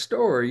to my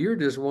story. You're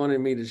just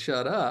wanting me to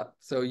shut up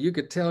so you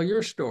could tell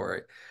your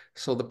story.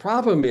 So the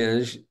problem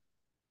is,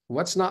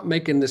 what's not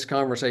making this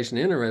conversation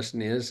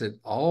interesting is that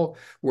all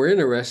we're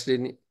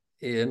interested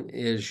in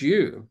is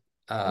you.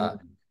 Uh, Mm.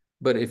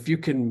 but if you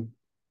can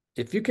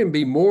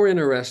be more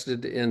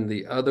interested in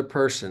the other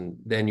person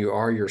than you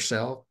are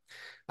yourself,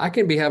 I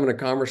can be having a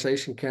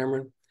conversation,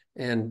 Cameron,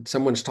 and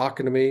someone's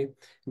talking to me,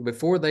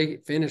 before they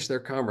finish their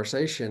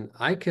conversation,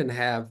 I can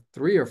have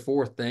three or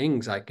four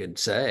things I can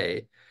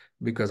say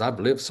because I've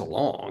lived so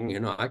long.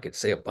 I could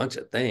say a bunch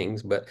of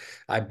things, but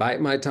I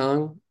bite my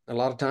tongue a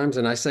lot of times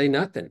and I say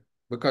nothing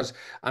because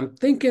I'm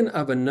thinking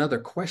of another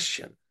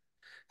question.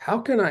 How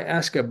can I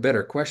ask a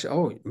better question?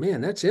 Oh,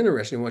 man, that's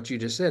interesting what you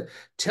just said.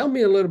 Tell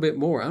me a little bit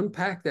more.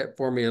 Unpack that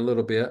for me a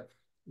little bit.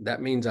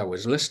 That means I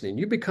was listening.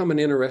 You become an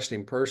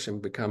interesting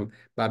person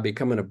by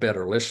becoming a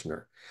better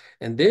listener.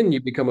 And Yeah. then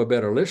you become a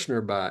better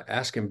listener by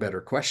asking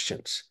better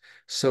questions.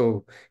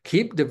 So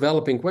keep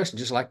developing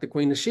questions, just like the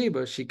Queen of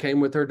Sheba. She came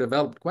with her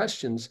developed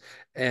questions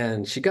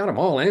and she got them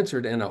all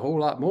answered and a whole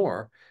lot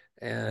more.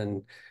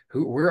 And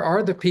where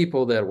are the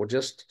people that will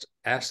just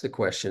ask the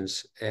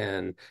questions,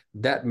 and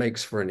that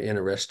makes for an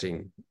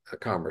interesting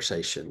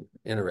conversation,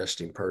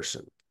 interesting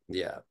person.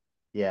 Yeah.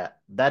 Yeah,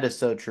 that is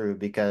so true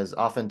because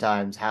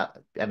oftentimes,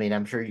 I mean,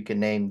 I'm sure you can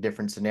name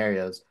different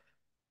scenarios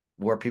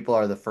where people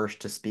are the first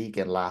to speak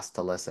and last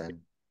to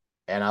listen.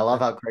 And I love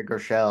how Craig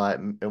Rochelle,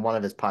 in one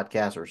of his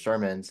podcasts or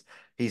sermons,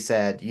 he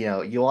said,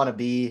 you want to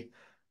be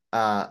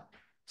uh,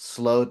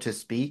 slow to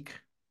speak,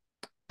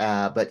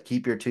 but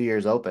keep your 2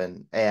 ears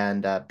open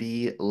and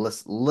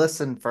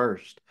listen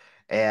first.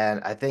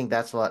 And I think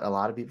that's what a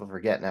lot of people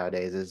forget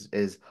nowadays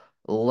is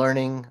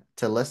learning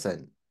to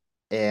listen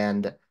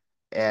and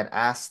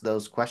ask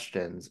those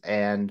questions.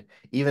 And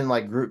even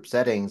like group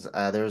settings,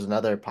 there was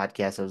another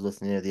podcast I was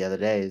listening to the other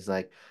day. Is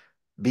like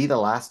be the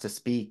last to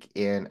speak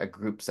in a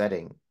group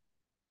setting.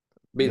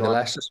 Be You the want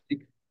last to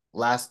speak.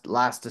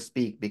 last to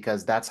speak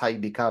because that's how you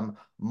become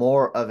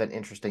more of an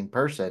interesting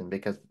person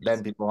because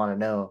then people want to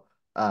know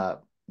uh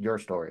your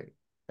story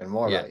and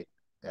more Yeah. about you.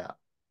 Yeah.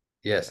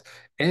 Yes.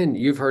 And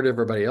you've heard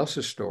everybody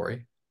else's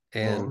story.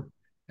 And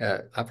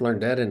Mhm. I've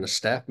learned that in a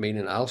staff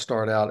meeting. I'll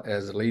start out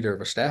as a leader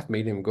of a staff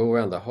meeting and go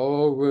around the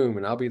whole room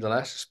and I'll be the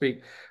last to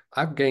speak.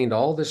 I've gained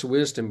all this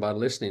wisdom by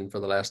listening for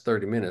the last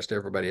 30 minutes to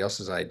everybody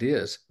else's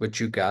ideas, but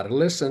you got to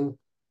listen.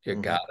 You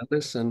Mhm. got to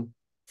listen.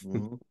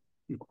 Mhm.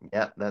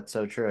 Yeah, that's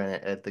so true.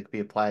 And it could be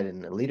applied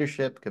in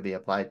leadership, could be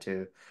applied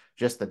to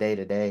just the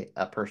day-to-day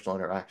personal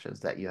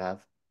interactions that you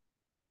have.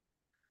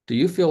 Do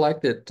you feel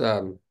like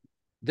that?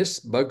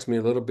 This bugs me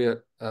a little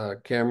bit,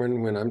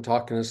 Cameron, when I'm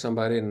talking to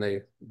somebody and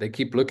they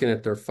keep looking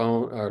at their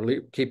phone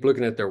or keep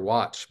looking at their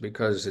watch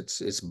because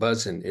it's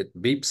buzzing, it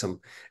beeps them,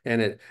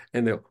 and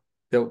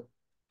they'll.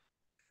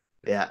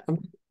 Yeah.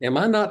 Am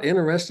I not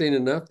interesting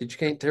enough that you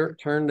can't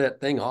turn that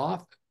thing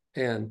off?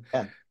 And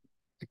Yeah.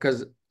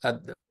 because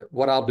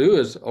what I'll do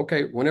is,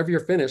 okay, whenever you're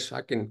finished,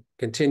 I can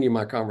continue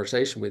my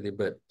conversation with you,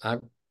 but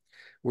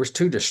we're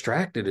too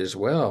distracted as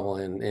well.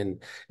 And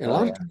a Oh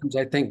lot of yeah. times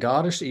I think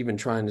God is even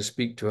trying to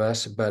speak to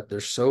us, but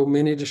there's so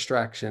many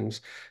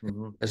distractions.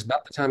 Hmm. It's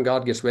about the time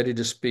God gets ready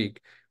to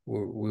speak.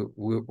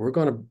 We're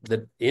going to,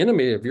 the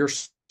enemy of your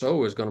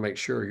soul is going to make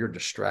sure you're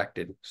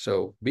distracted.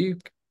 So be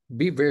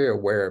very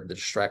aware of the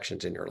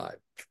distractions in your life.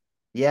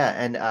 Yeah,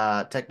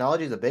 and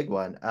technology is a big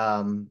one.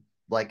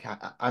 Like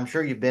I'm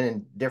sure you've been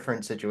in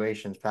different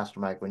situations, Pastor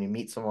Mike, when you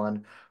meet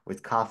someone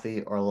with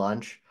coffee or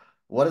lunch,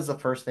 what is the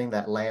first thing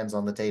that lands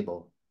on the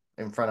table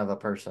in front of a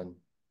person?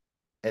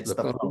 It's The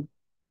the phone. phone.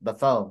 The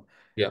phone.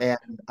 Yeah.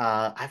 And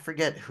I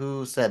forget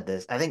who said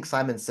this. I think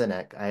Simon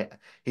Sinek.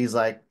 He's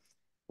like,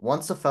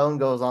 once the phone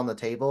goes on the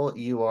table,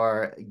 you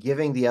are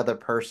giving the other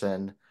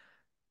person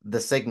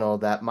the signal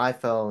that my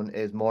phone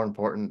is more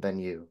important than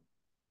you.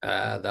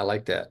 I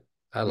like that.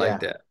 I like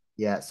Yeah. that.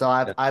 Yeah. So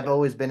I've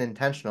always been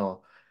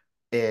intentional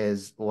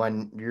is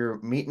when you're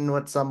meeting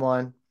with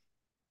someone,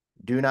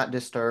 do not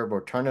disturb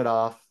or turn it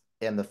off,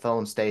 and the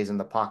phone stays in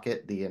the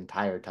pocket the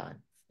entire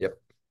time. Yep.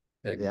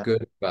 Yeah.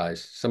 Good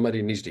advice.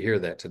 Somebody needs to hear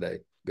that today.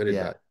 Good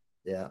Yeah. advice.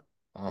 Yeah. Yep.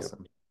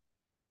 Awesome.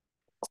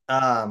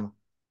 Um,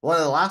 One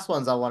of the last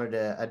ones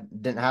I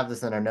didn't have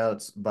this in our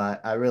notes,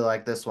 but I really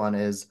like this one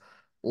is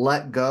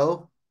let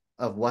go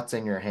of what's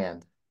in your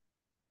hand.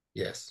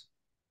 Yes.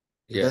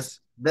 This Yes.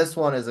 this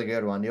one is a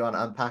good one. Do you want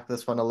to unpack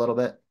this one a little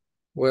bit?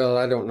 Well,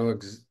 I don't know,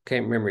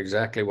 can't remember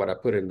exactly what I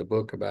put in the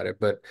book about it,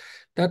 but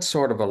that's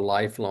sort of a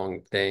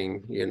lifelong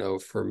thing,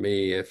 for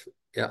me. If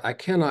yeah, I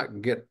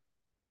cannot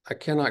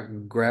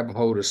grab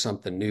hold of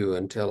something new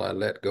until I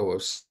let go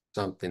of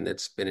something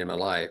that's been in my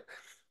life.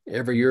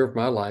 Every year of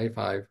my life,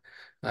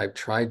 I've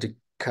tried to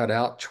cut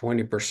out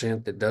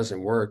 20% that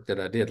doesn't work that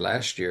I did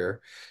last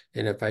year.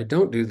 And if I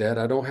don't do that,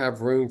 I don't have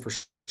room for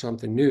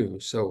something new.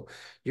 So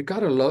you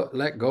got to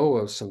let go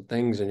of some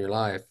things in your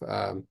life.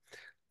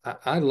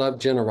 I love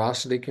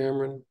generosity,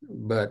 Cameron,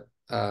 but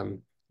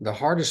the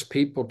hardest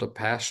people to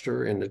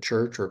pastor in the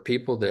church are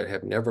people that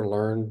have never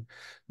learned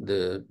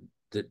the,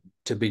 the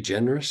to be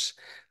generous,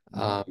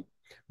 Mhm. um,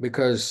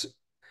 because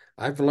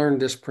I've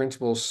learned this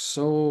principle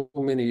so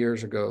many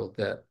years ago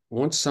that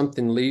once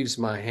something leaves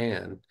my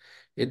hand,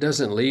 it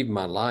doesn't leave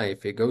my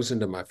life; it goes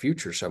into my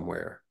future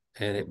somewhere,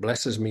 and it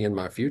blesses me in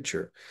my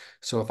future.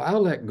 So if I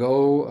let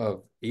go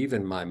of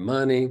even my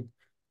money,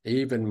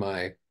 even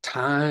my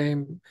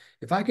time,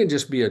 if I can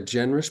just be a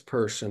generous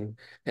person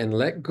and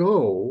let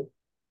go,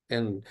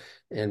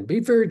 and be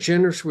very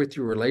generous with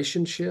your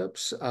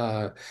relationships.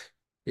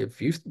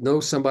 If you know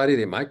somebody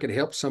that might could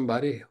help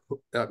somebody,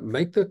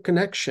 make the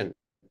connection.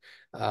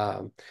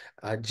 Um,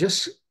 I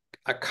just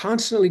I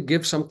constantly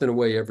give something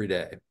away every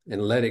day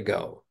and let it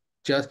go.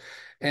 Just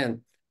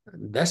and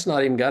that's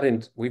not even got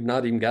in. We've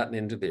not even gotten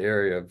into the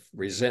area of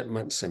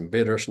resentments and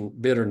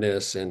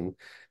bitterness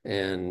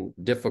and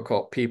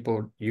difficult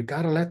people. You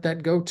got to let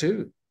that go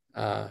too.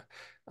 Uh,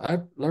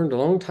 I've learned a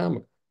long time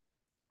ago.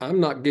 I'm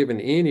not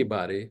giving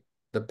anybody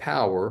the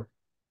power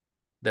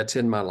that's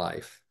in my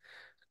life.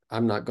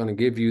 I'm not going to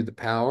give you the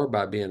power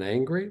by being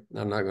angry.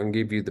 I'm not going to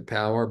give you the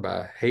power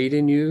by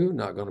hating you.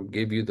 Not going to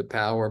give you the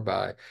power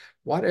by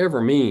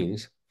whatever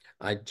means.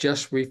 I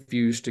just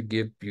refuse to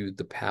give you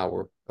the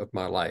power of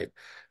my life.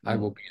 I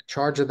Mm. will be in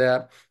charge of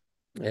that.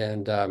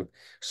 And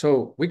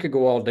so we could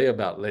go all day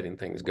about letting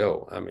things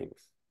go. I mean,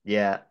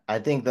 Yeah, I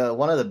think the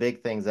one of the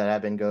big things that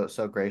I've been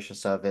so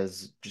gracious of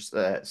is just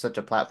such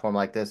a platform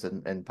like this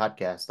and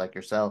podcasts like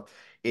yourself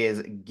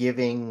is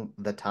giving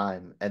the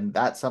time, and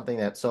that's something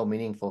that's so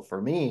meaningful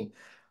for me.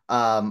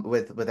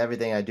 With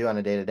everything I do on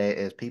a day to day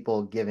is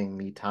people giving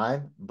me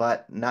time,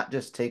 but not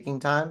just taking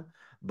time,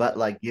 but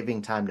like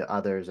giving time to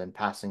others and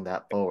passing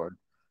that forward.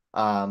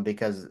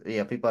 Because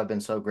people have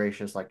been so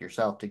gracious like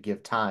yourself to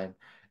give time,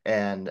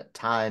 and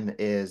time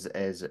is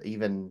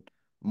even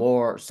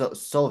more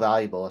so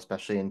valuable,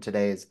 especially in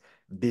today's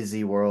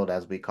busy world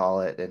as we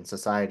call it in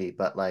society.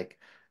 But like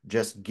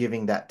just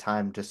giving that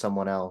time to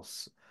someone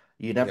else,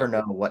 you yeah, never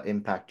know what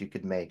impact you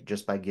could make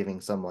just by giving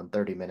someone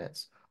 30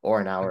 minutes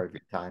or an hour of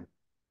your time.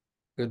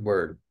 good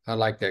word. I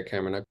like that,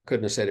 Cameron. I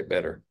couldn't have said it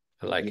better.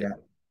 I like Yeah.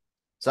 it.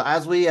 So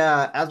as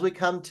we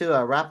come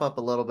to wrap up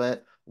a little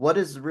bit, what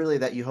is really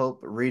that you hope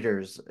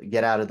readers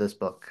get out of this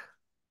book?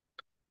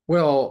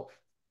 Well,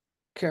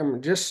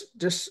 Cameron, just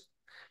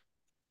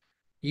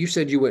you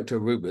said you went to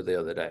Aruba the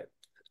other day.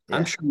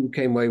 I'm Yeah. sure you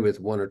came away with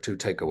one or two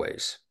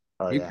takeaways.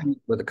 Oh You yeah. came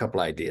with a couple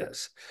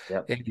ideas.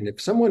 Yep. And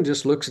if someone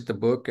just looks at the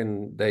book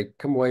and they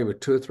come away with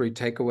two or three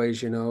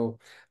takeaways,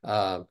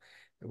 uh,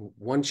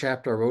 one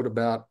chapter I wrote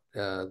about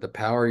the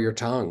power of your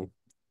tongue.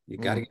 You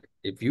got Mm, to,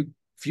 if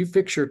you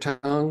fix your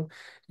tongue,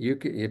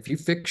 if you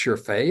fix your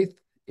faith,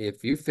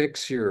 if you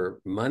fix your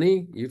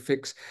money, you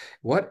fix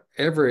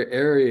whatever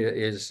area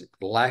is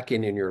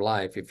lacking in your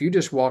life. If you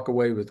just walk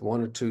away with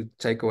one or two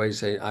takeaways,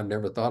 say, I've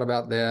never thought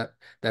about that,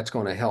 that's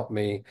going to help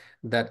me.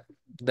 That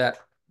that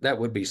that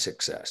would be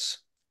success.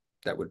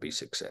 That would be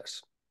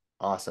success.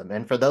 awesome.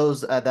 And for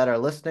those that are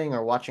listening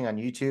or watching on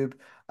YouTube,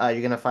 you're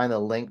going to find the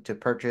link to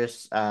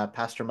purchase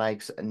Pastor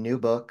Mike's new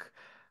book,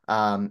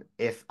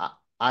 If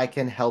I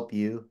Can Help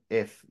You,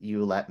 If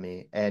You Let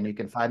Me. And you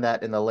can find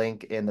that in the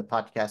link in the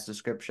podcast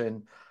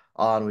description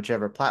on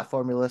whichever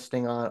platform you're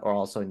listening on, or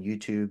also in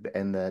YouTube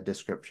in the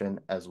description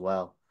as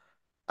well.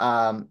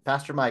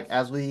 Pastor Mike,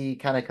 as we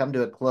kind of come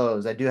to a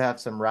close, I do have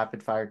some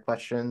rapid fire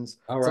questions,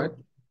 All right.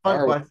 some fun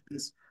Fire away.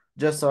 questions,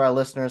 just so our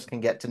listeners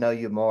can get to know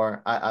you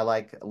more. I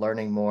like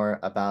learning more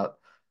about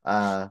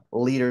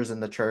leaders in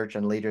the church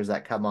and leaders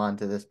that come on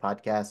to this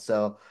podcast.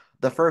 So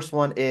the first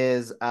one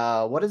is,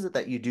 what is it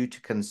that you do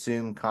to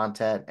consume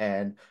content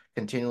and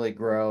continually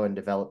grow and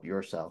develop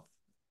yourself?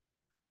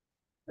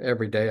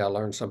 Every day I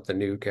learn something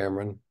new,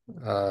 Cameron.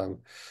 Um,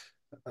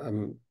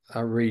 I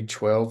read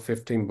 12,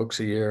 15 books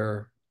a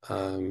year.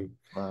 Um,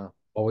 Wow,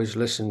 Always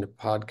listen to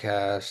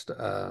podcasts.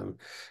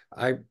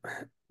 I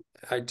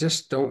I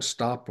just don't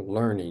stop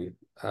learning.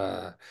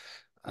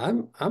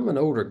 I'm an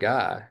older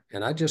guy,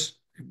 and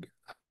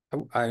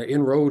I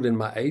enrolled in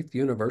my eighth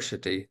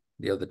university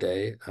the other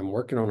day. I'm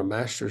working on a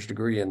master's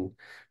degree in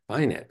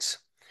finance.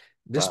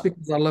 Just wow.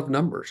 because I love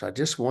numbers, I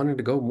just wanted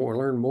to go more,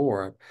 learn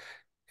more.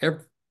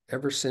 Ever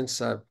ever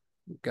since I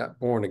got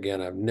born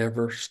again, I've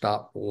never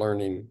stopped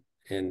learning,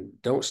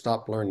 and don't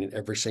stop learning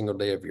every single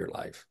day of your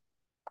life.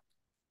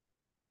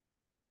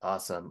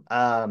 Awesome.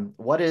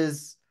 What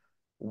is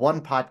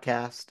one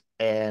podcast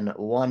and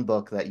one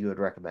book that you would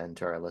recommend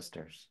to our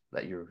listeners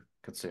that you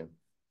consume?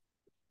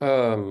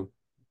 Um,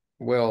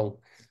 well,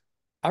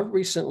 I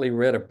recently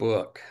read a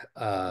book,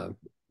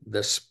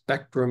 The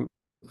Spectrum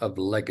of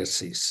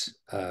Legacies,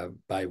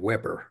 by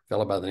Weber, a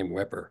fellow by the name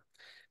Weber.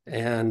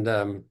 And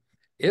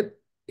it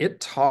it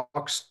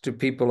talks to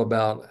people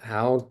about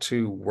how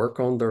to work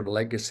on their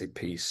legacy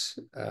piece,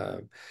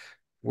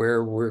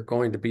 where we're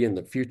going to be in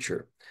the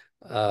future.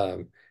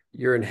 Um,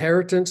 your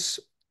inheritance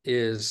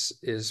is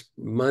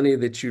money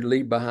that you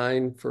leave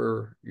behind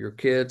for your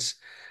kids,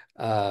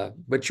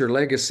 but your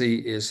legacy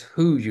is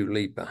who you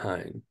leave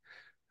behind,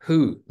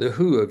 the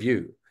who of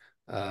you.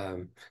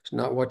 It's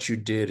not what you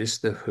did, it's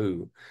the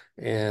who.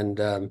 And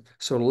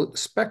so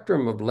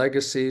Spectrum of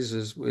Legacies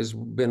has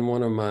been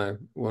one of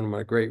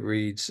my great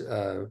reads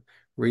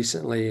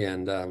recently.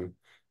 And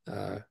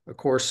of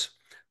course,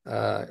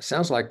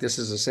 sounds like this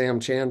is a Sam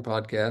Chan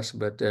podcast,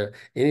 but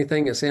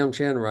anything that Sam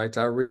Chan writes,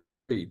 I read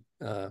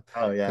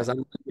Oh yeah. because I'm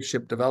a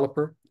leadership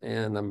developer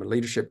and I'm a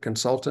leadership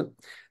consultant.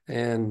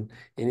 And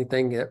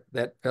anything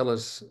that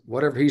fella's,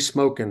 whatever he's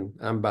smoking,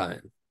 I'm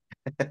buying.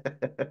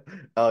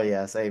 Oh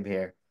yeah, same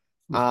here.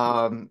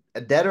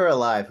 Dead or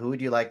alive, who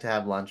would you like to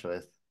have lunch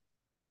with?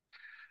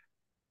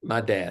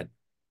 My dad.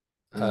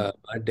 Mm,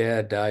 My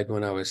dad died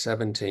when I was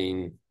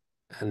 17.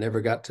 I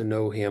never got to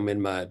know him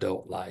in my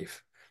adult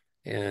life.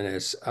 And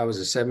as I was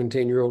a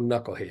 17-year-old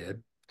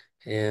knucklehead,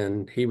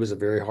 and he was a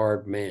very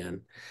hard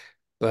man.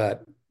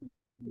 But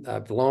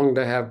I've longed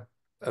to have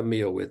a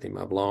meal with him.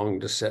 I've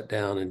longed to sit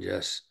down and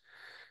just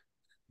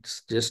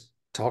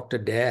talk to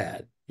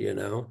dad, you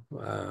know.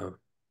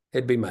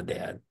 It'd be my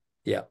dad.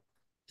 Yep.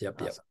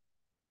 Yep. Yep.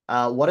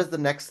 awesome. What is the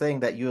next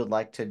thing that you would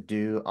like to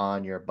do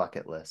on your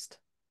bucket list?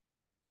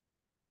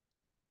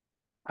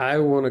 I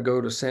want to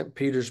go to St.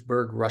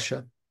 Petersburg,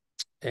 Russia,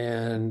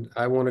 and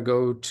I want to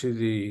go to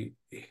the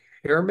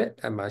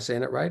Hermit. Am I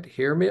saying it right?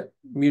 Hermit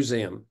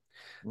Museum.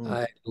 Mm,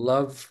 I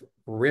love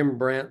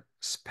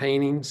Rembrandt's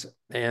paintings,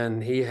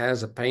 and he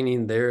has a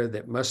painting there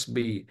that must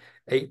be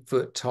 8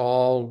 foot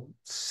tall,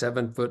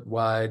 7 foot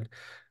wide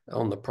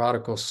on the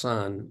prodigal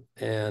son.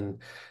 And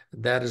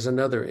that is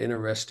another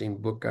interesting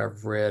book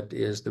I've read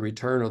is The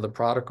Return of the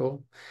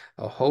Prodigal,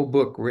 a whole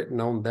book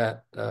written on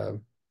that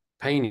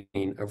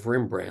painting of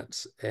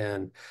Rembrandt's.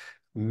 And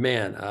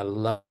man, I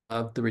love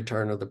The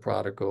Return of the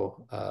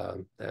Prodigal.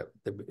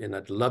 And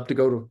I'd love to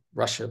go to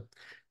Russia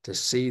to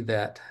see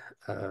that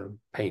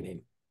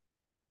painting.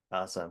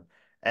 awesome.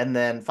 And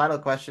then final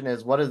question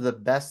is, what is the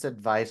best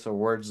advice or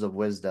words of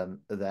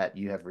wisdom that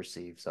you have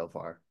received so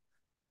far?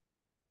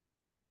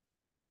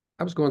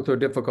 I was going through a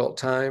difficult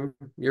time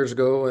years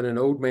ago, and an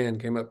old man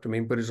came up to me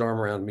and put his arm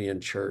around me in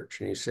church,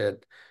 and he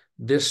said,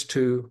 "This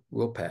too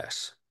will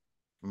pass."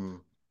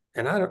 Mm,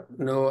 And I don't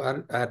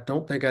know, I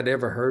don't think I'd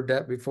ever heard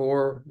that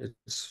before.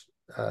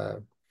 Uh,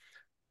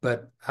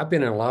 but I've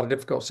been in a lot of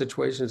difficult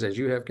situations, as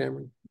you have,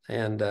 Cameron,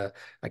 and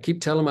I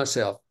keep telling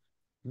myself,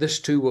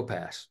 "This too will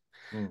pass.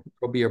 mm.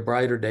 There'll be a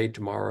brighter day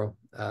tomorrow."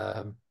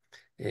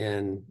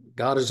 And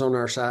God is on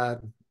our side.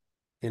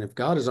 And if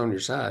God is on your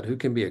side, who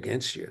can be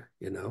against you?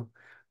 You know,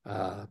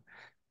 uh,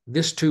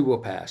 this too will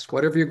pass.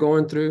 Whatever you're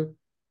going through,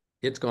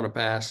 it's going to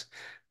pass.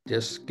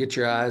 Just get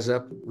your eyes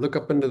up, look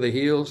up into the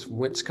hills,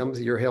 whence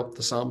comes your help,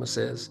 the psalmist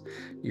says.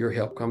 Your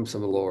help comes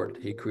from the Lord.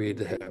 He created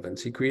the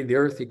heavens, He created the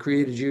earth, He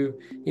created you.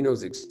 He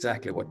knows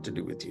exactly what to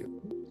do with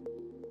you.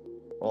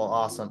 Well,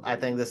 awesome. I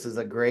think this is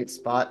a great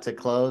spot to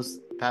close.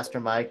 Pastor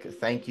Mike,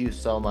 thank you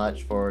so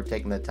much for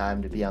taking the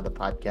time to be on the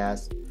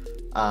podcast.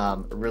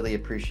 Really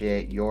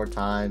appreciate your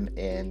time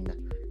and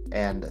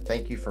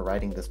thank you for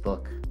writing this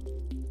book.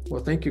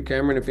 Well, thank you,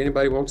 Cameron. If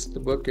anybody wants the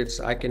book, it's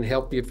I Can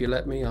Help You If You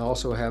Let Me. I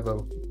also have a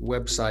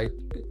website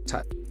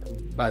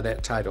by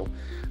that title,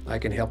 I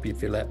Can Help You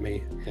If You Let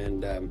Me.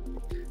 And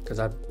because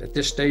at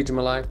this stage of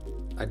my life,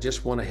 I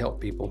just want to help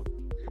people.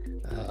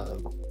 Uh,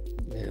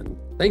 and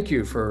thank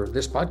you for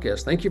this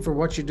podcast. Thank you for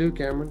what you do,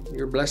 Cameron.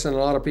 You're blessing a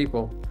lot of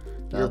people.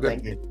 You're a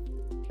Thank good you.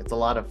 man. It's a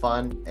lot of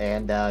fun.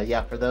 And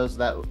yeah, for those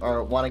that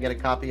want to get a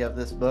copy of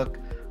this book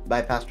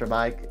by Pastor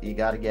Mike, you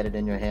got to get it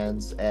in your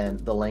hands. And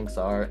the links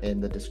are in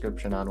the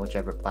description on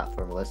whichever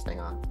platform you're listening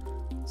on.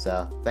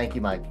 So thank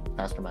you, Mike,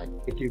 Pastor Mike.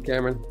 Thank you,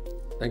 Cameron.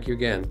 Thank you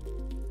again.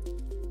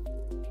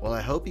 Well,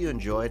 I hope you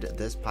enjoyed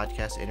this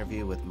podcast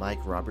interview with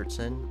Mike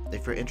Robertson.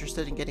 If you're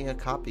interested in getting a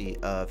copy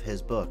of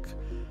his book,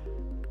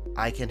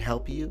 I Can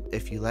Help You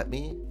If You Let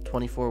Me,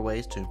 24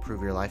 Ways to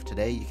Improve Your Life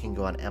Today. You can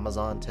go on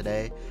Amazon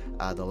today.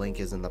 The link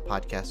is in the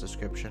podcast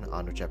description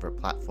on whichever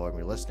platform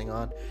you're listening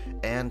on,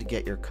 and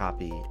get your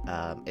copy.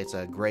 It's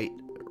a great,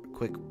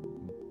 quick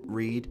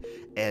read,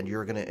 and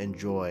you're going to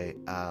enjoy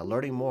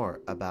learning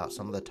more about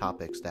some of the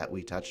topics that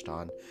we touched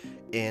on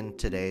in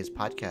today's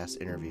podcast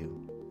interview.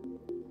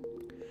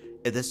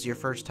 If this is your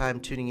first time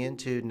tuning in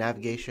to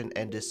Navigation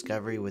and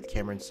Discovery with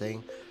Cameron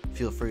Singh,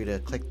 feel free to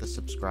click the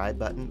subscribe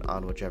button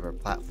on whichever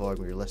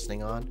platform you're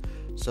listening on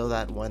so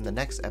that when the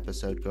next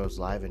episode goes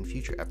live and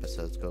future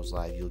episodes goes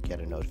live, you'll get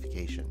a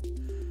notification.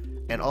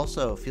 And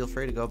also feel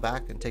free to go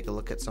back and take a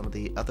look at some of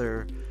the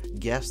other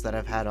guests that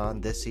I've had on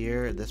this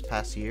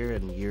past year,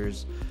 and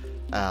years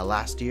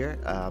last year.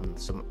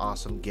 Some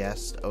awesome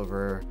guests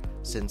over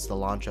since the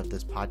launch of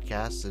this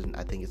podcast, and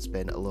I think it's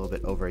been a little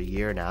bit over a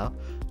year now.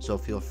 So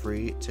feel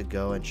free to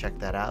go and check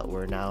that out.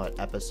 We're now at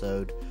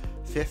episode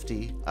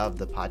 50 of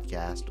the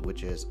podcast,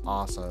 which is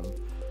awesome.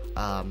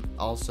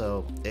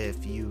 Also,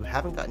 if you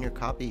haven't gotten your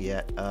copy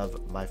yet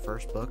of my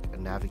first book,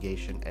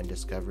 Navigation and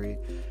Discovery,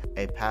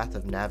 A Path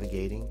of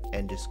Navigating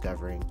and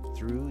Discovering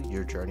Through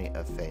Your Journey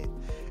of Faith.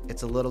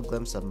 It's a little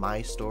glimpse of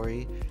my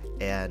story,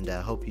 and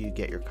hope you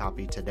get your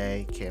copy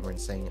today,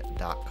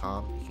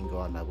 CameronSingh.com. You can go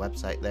on my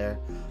website there,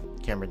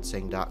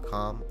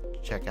 CameronSingh.com,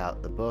 check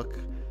out the book.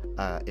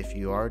 If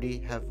you already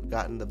have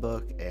gotten the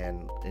book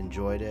and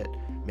enjoyed it,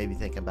 maybe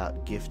think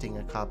about gifting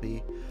a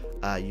copy.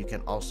 You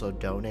can also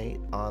donate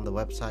on the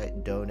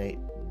website,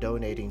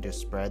 donating to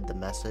spread the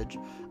message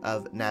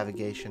of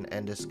navigation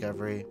and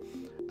discovery,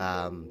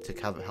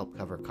 to help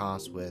cover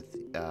costs with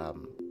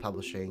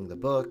publishing the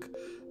book,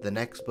 the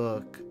next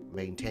book,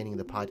 maintaining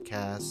the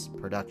podcast,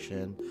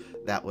 production.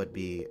 That would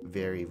be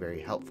very,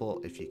 very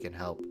helpful if you can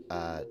help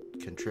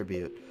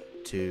contribute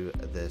to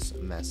this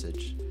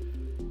message.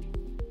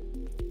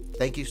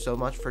 Thank you so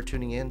much for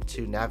tuning in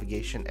to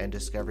Navigation and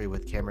Discovery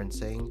with Cameron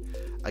Singh.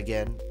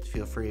 Again,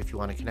 feel free if you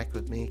want to connect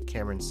with me,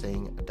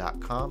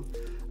 CameronSingh.com.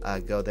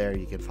 Go there.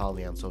 You can follow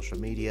me on social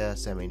media,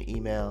 send me an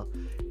email,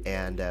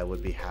 and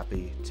would be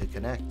happy to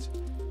connect.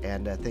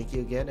 And thank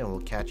you again, and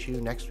we'll catch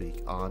you next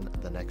week on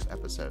the next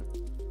episode.